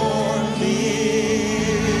for me.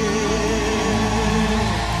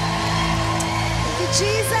 Thank you,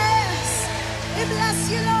 Jesus. We bless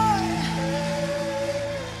you, Lord.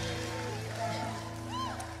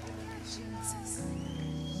 Jesus.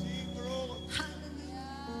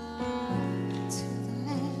 Hallelujah. To the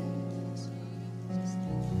Lamb.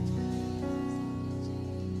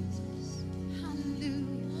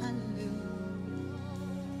 Hallelujah.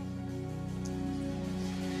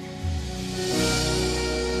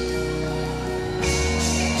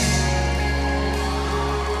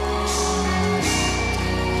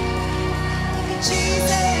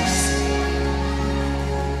 Jesus.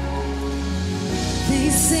 They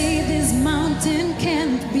say this mountain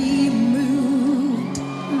can't be moved.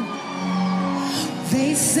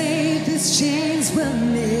 They say these chains will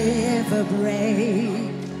never break.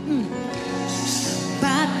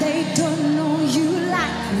 But they don't know you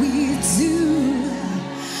like we do.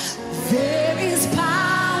 They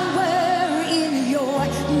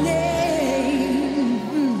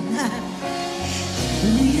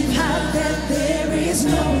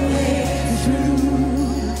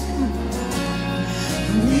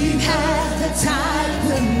tide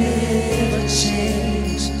will never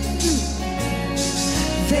change.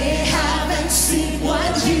 They haven't seen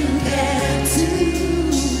what you can do.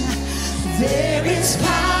 There is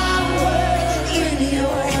power in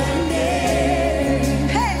your name.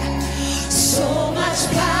 Hey! So much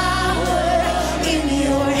power in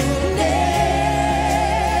your name.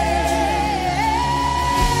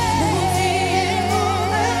 Move the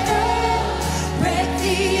immovable, break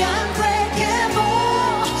the unbreakable.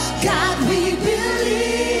 God, we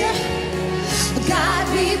believe. God,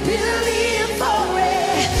 we believe for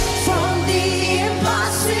it. From the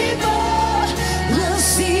impossible, we'll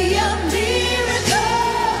see a miracle.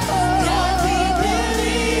 God, we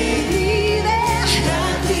believe it.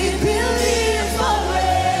 God, we believe for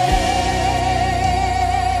it.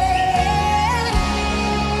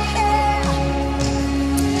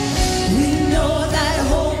 We know that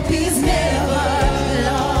hope is never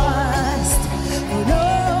lost. No,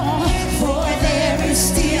 for there is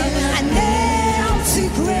still an empty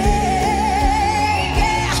grave.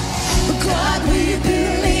 God, we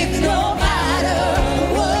believe no matter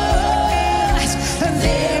what,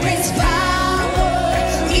 there is power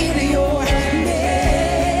in your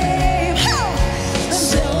name.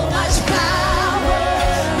 So much power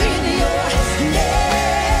in your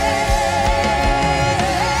name.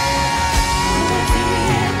 Move the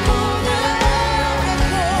immovable,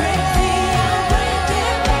 break the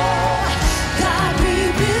unbreakable. God, we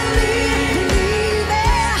believe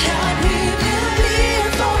it. God, we believe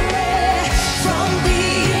for it. From the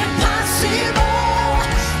impossible,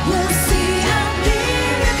 we'll see a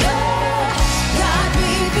miracle. God,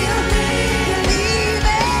 we believe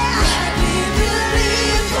it. God, we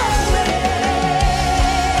believe for it.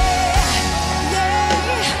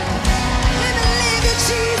 We believe you,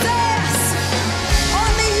 Jesus.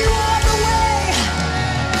 Only you are the way.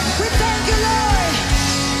 We thank you, Lord.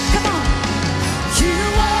 Come on. You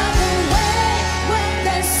are the way when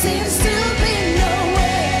there seems to be no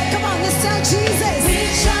way. Come on, let's tell Jesus. We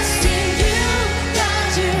trust in you, God,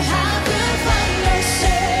 you have the final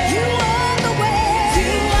say. You are the way.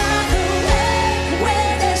 You are the way when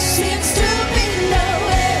there seems to be no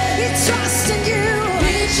way. We trust in you.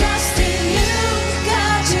 We trust in you,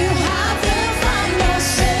 God, you have the final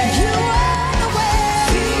say. You are the way.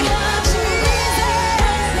 You are the way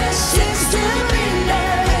when there seems to be no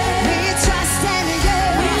way. We trust in you.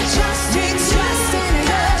 We trust in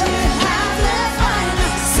you, God, you have the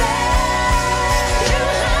final say. You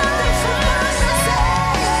have the final say.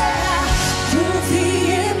 Move the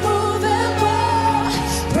immovable,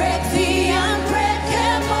 break the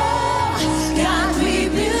unbreakable. God, we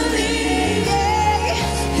believe.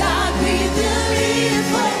 God, we believe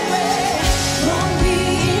for it. From the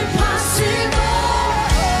impossible,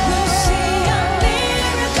 we'll see a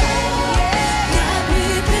miracle. God, we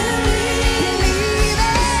believe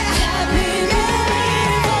it. God, we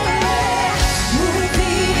believe for it. Move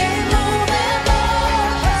the immovable,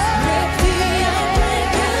 break the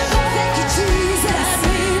unbreakable. Thank you, Jesus. God,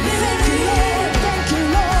 we believe. Thank you,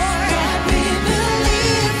 Lord. God, we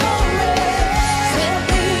believe for it. From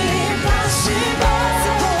the impossible,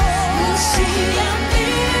 we'll see a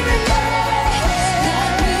miracle.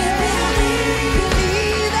 God, we believe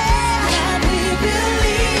it. God, we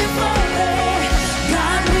believe for it.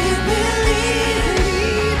 God, we believe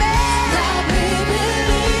it. God, we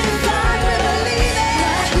believe. God, we believe it.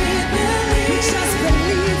 God, we believe. We just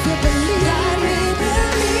believe. We believe. God, we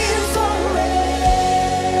believe for it.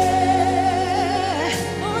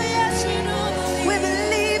 Oh yes, we know. We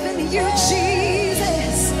believe in you,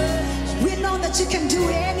 Jesus. We know that you can do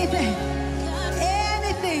anything,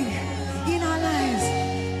 anything in our lives.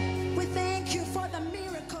 We thank you for the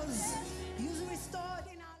miracles you've restored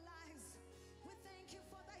in our lives. We thank you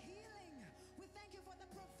for the healing. We thank you for the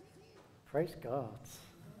prophecy. Praise God.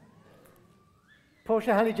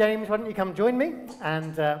 Portia, Hallie, James, why don't you come join me?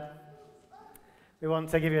 And we want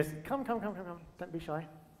to give you a... Come. Don't be shy.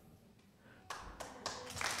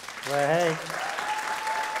 Well, hey.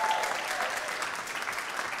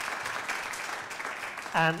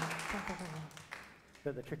 And...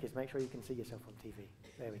 But the trick is make sure you can see yourself on TV.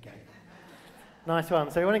 There we go. Nice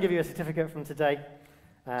one. So we want to give you a certificate from today.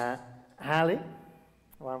 Hallie,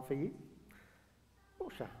 one for you.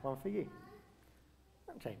 Portia, one for you.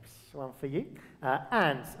 And James, one for you.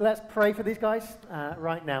 And let's pray for these guys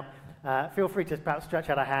right now. Feel free to perhaps stretch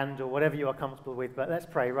out a hand or whatever you are comfortable with, but let's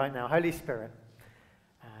pray right now. Holy Spirit,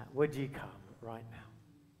 would you come right now?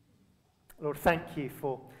 Lord, thank you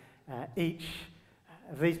for each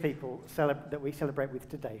of these people that we celebrate with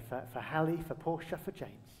today, for Hallie, for Portia, for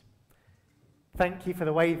James. Thank you for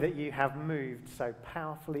the way that you have moved so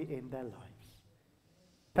powerfully in their lives.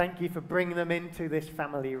 Thank you for bringing them into this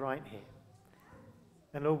family right here.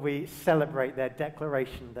 And Lord, we celebrate their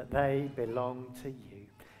declaration that they belong to you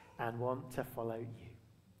and want to follow you.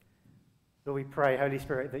 Lord, we pray, Holy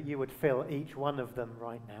Spirit, that you would fill each one of them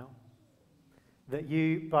right now. That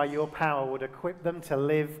you, by your power, would equip them to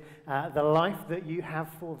live the life that you have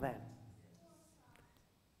for them.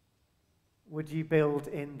 Would you build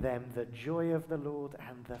in them the joy of the Lord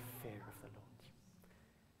and the fear of the Lord?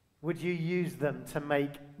 Would you use them to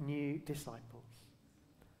make new disciples?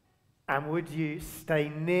 And would you stay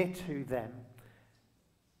near to them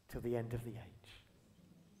till the end of the age?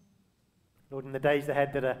 Lord, in the days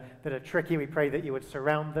ahead that are tricky, we pray that you would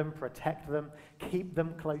surround them, protect them, keep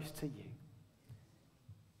them close to you,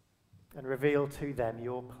 and reveal to them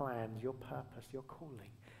your plans, your purpose, your calling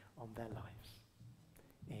on their lives.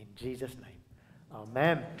 In Jesus' name,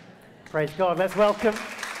 amen. Praise God. Let's welcome.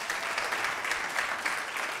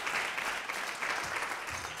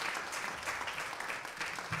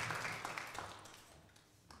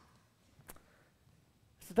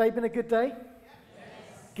 Has today been a good day?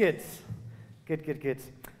 Yes. Good.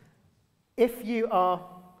 If you are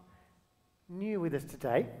new with us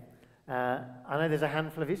today, I know there's a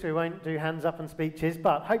handful of you, so we won't do hands up and speeches,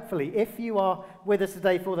 but hopefully if you are with us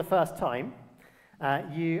today for the first time,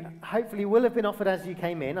 you hopefully will have been offered as you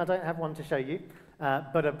came in. I don't have one to show you,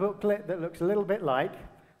 but a booklet that looks a little bit like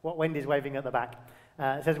what Wendy's waving at the back.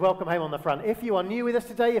 It says welcome home on the front. If you are new with us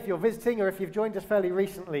today, if you're visiting, or if you've joined us fairly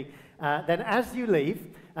recently, then as you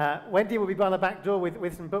leave, Wendy will be by the back door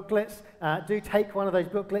with some booklets. Do take one of those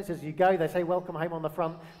booklets as you go. They say welcome home on the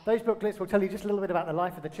front. Those booklets will tell you just a little bit about the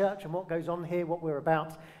life of the church and what goes on here, what we're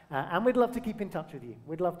about. And we'd love to keep in touch with you.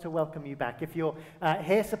 We'd love to welcome you back. If you're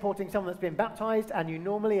here supporting someone that's been baptized and you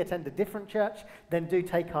normally attend a different church, then do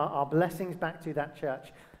take our blessings back to that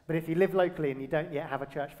church. But if you live locally and you don't yet have a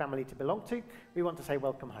church family to belong to, we want to say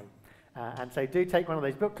welcome home. And so do take one of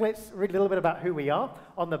those booklets, read a little bit about who we are.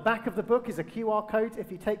 On the back of the book is a QR code.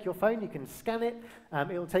 If you take your phone, you can scan it.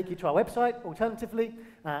 It will take you to our website. Alternatively,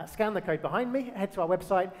 scan the code behind me, head to our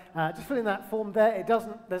website. Just fill in that form there.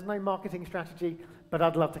 There's no marketing strategy, but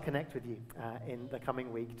I'd love to connect with you in the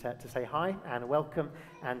coming week to say hi and welcome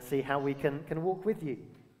and see how we can walk with you.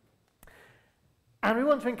 And we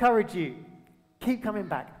want to encourage you, keep coming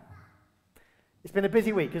back. It's been a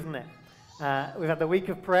busy week, isn't it? We've had the week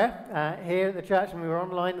of prayer here at the church, and we were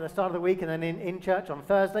online at the start of the week, and then in church on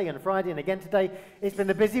Thursday and Friday, and again today. It's been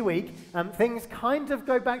a busy week. Things kind of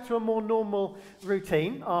go back to a more normal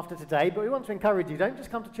routine after today, but we want to encourage you, don't just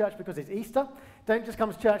come to church because it's Easter. Don't just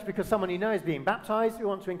come to church because someone you know is being baptized. We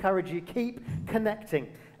want to encourage you, keep connecting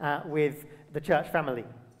with the church family.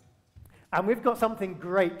 And we've got something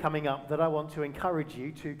great coming up that I want to encourage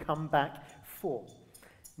you to come back for.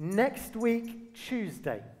 Next week,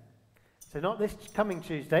 Tuesday. So not this coming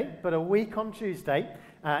Tuesday, but a week on Tuesday,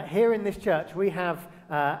 here in this church, we have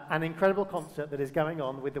an incredible concert that is going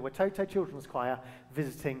on with the Watoto Children's Choir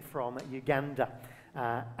visiting from Uganda.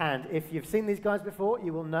 And if you've seen these guys before,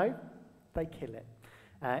 you will know they kill it.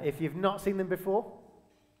 If you've not seen them before,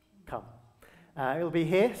 come. It'll be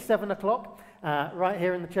here, 7 o'clock. Right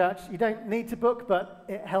here in the church. You don't need to book, but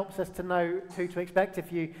it helps us to know who to expect.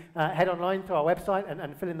 If you head online to our website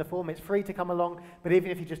and fill in the form, it's free to come along. But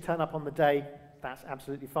even if you just turn up on the day, that's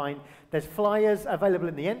absolutely fine. There's flyers available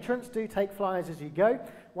in the entrance. Do take flyers as you go.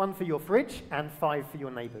 1 for your fridge and 5 for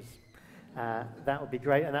your neighbours. That would be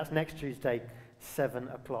great. And that's next Tuesday, 7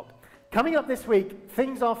 o'clock. Coming up this week,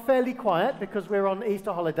 things are fairly quiet because we're on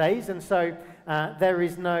Easter holidays. And so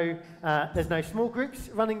there's no small groups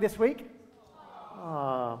running this week.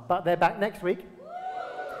 But they're back next week.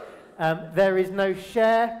 There is no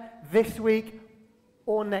share this week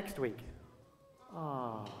or next week.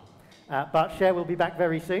 But share will be back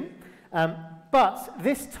very soon. But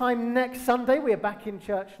this time next Sunday, we are back in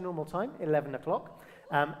church normal time, 11 o'clock.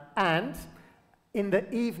 And in the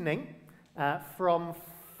evening, from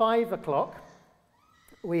 5 o'clock,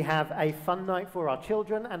 we have a fun night for our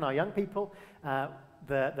children and our young people.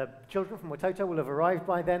 The children from Watoto will have arrived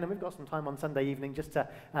by then, and we've got some time on Sunday evening just to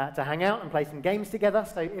hang out and play some games together.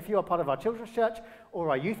 So if you are part of our children's church or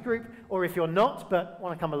our youth group, or if you're not but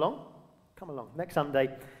want to come along next Sunday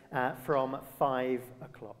from 5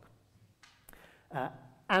 o'clock.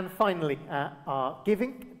 And finally, our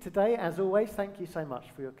giving today, as always, thank you so much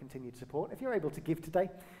for your continued support. If you're able to give today,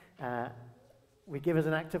 we give as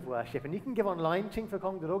an act of worship, and you can give online,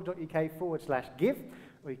 chingfordcong.org.uk/give,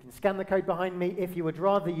 or you can scan the code behind me if you would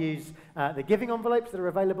rather use the giving envelopes that are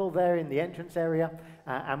available there in the entrance area,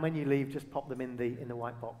 and when you leave, just pop them in the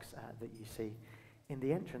white box that you see in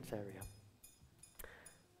the entrance area.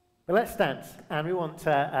 But let's stand, and we want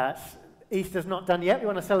to Easter's not done yet. We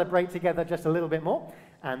want to celebrate together just a little bit more,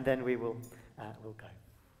 and then we'll go.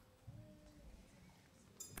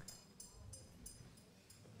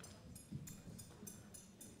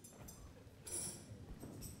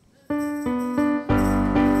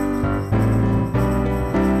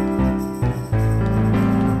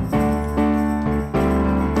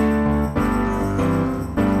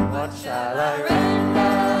 What shall I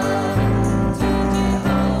render to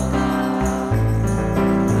Jehovah?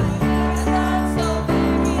 I have done so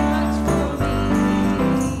very much for me.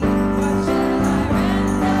 What shall I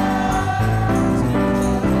render to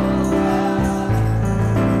Jehovah?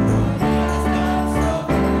 For He has done so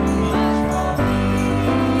very much for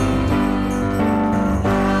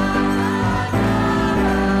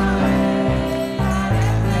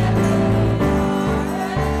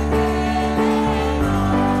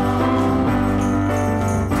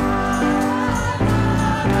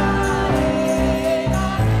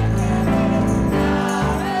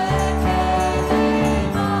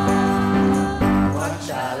What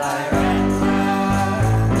shall I render to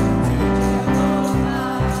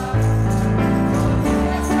Jehovah?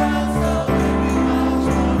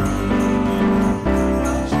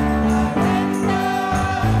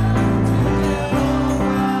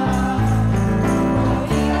 For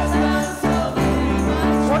He has done so very much for me. What shall I render to Jehovah? For He has done so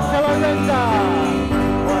very much What shall I render?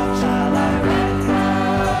 What shall I render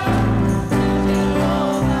to Jehovah?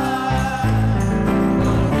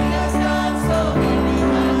 For He has done so very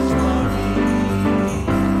much for me.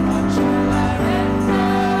 What shall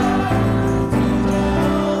I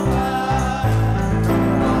render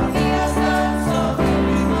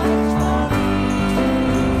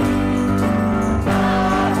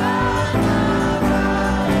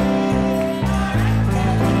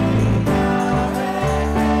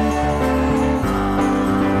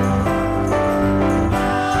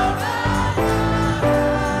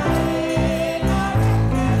to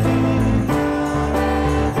Jehovah?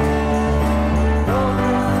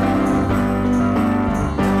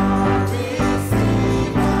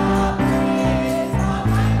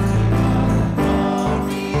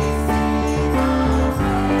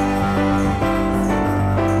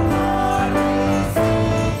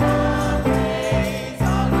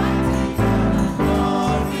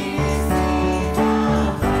 For He has done so very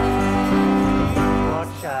much for What shall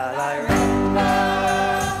I render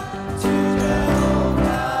to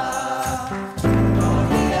Jehovah? For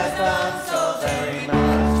He has done so very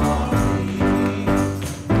much for me.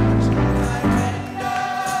 What shall I render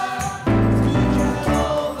to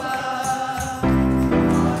Jehovah?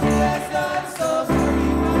 For He has done so very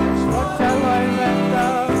much for What shall I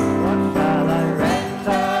render? What shall I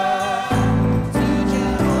render? to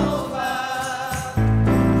Jehovah?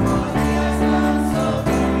 For He has done so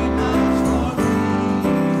very much for me.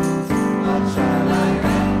 What shall I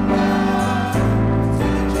render to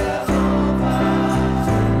Jehovah?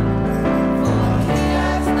 For He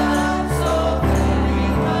has done so very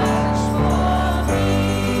much for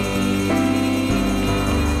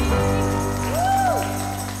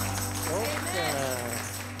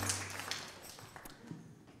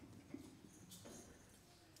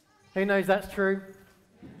Who knows that's true?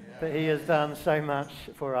 That He has done so much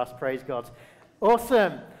for us. Praise God.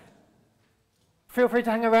 Awesome. Feel free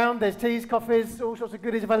to hang around. There's teas, coffees, all sorts of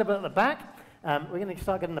goodies available at the back. We're going to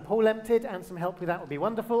start getting the pool emptied, and some help with that would be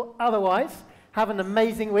wonderful. Otherwise, have an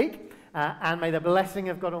amazing week, and may the blessing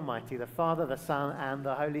of God Almighty, the Father, the Son, and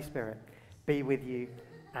the Holy Spirit be with you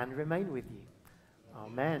and remain with you.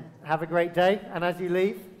 Amen. Have a great day, and as you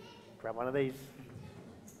leave, grab one of these.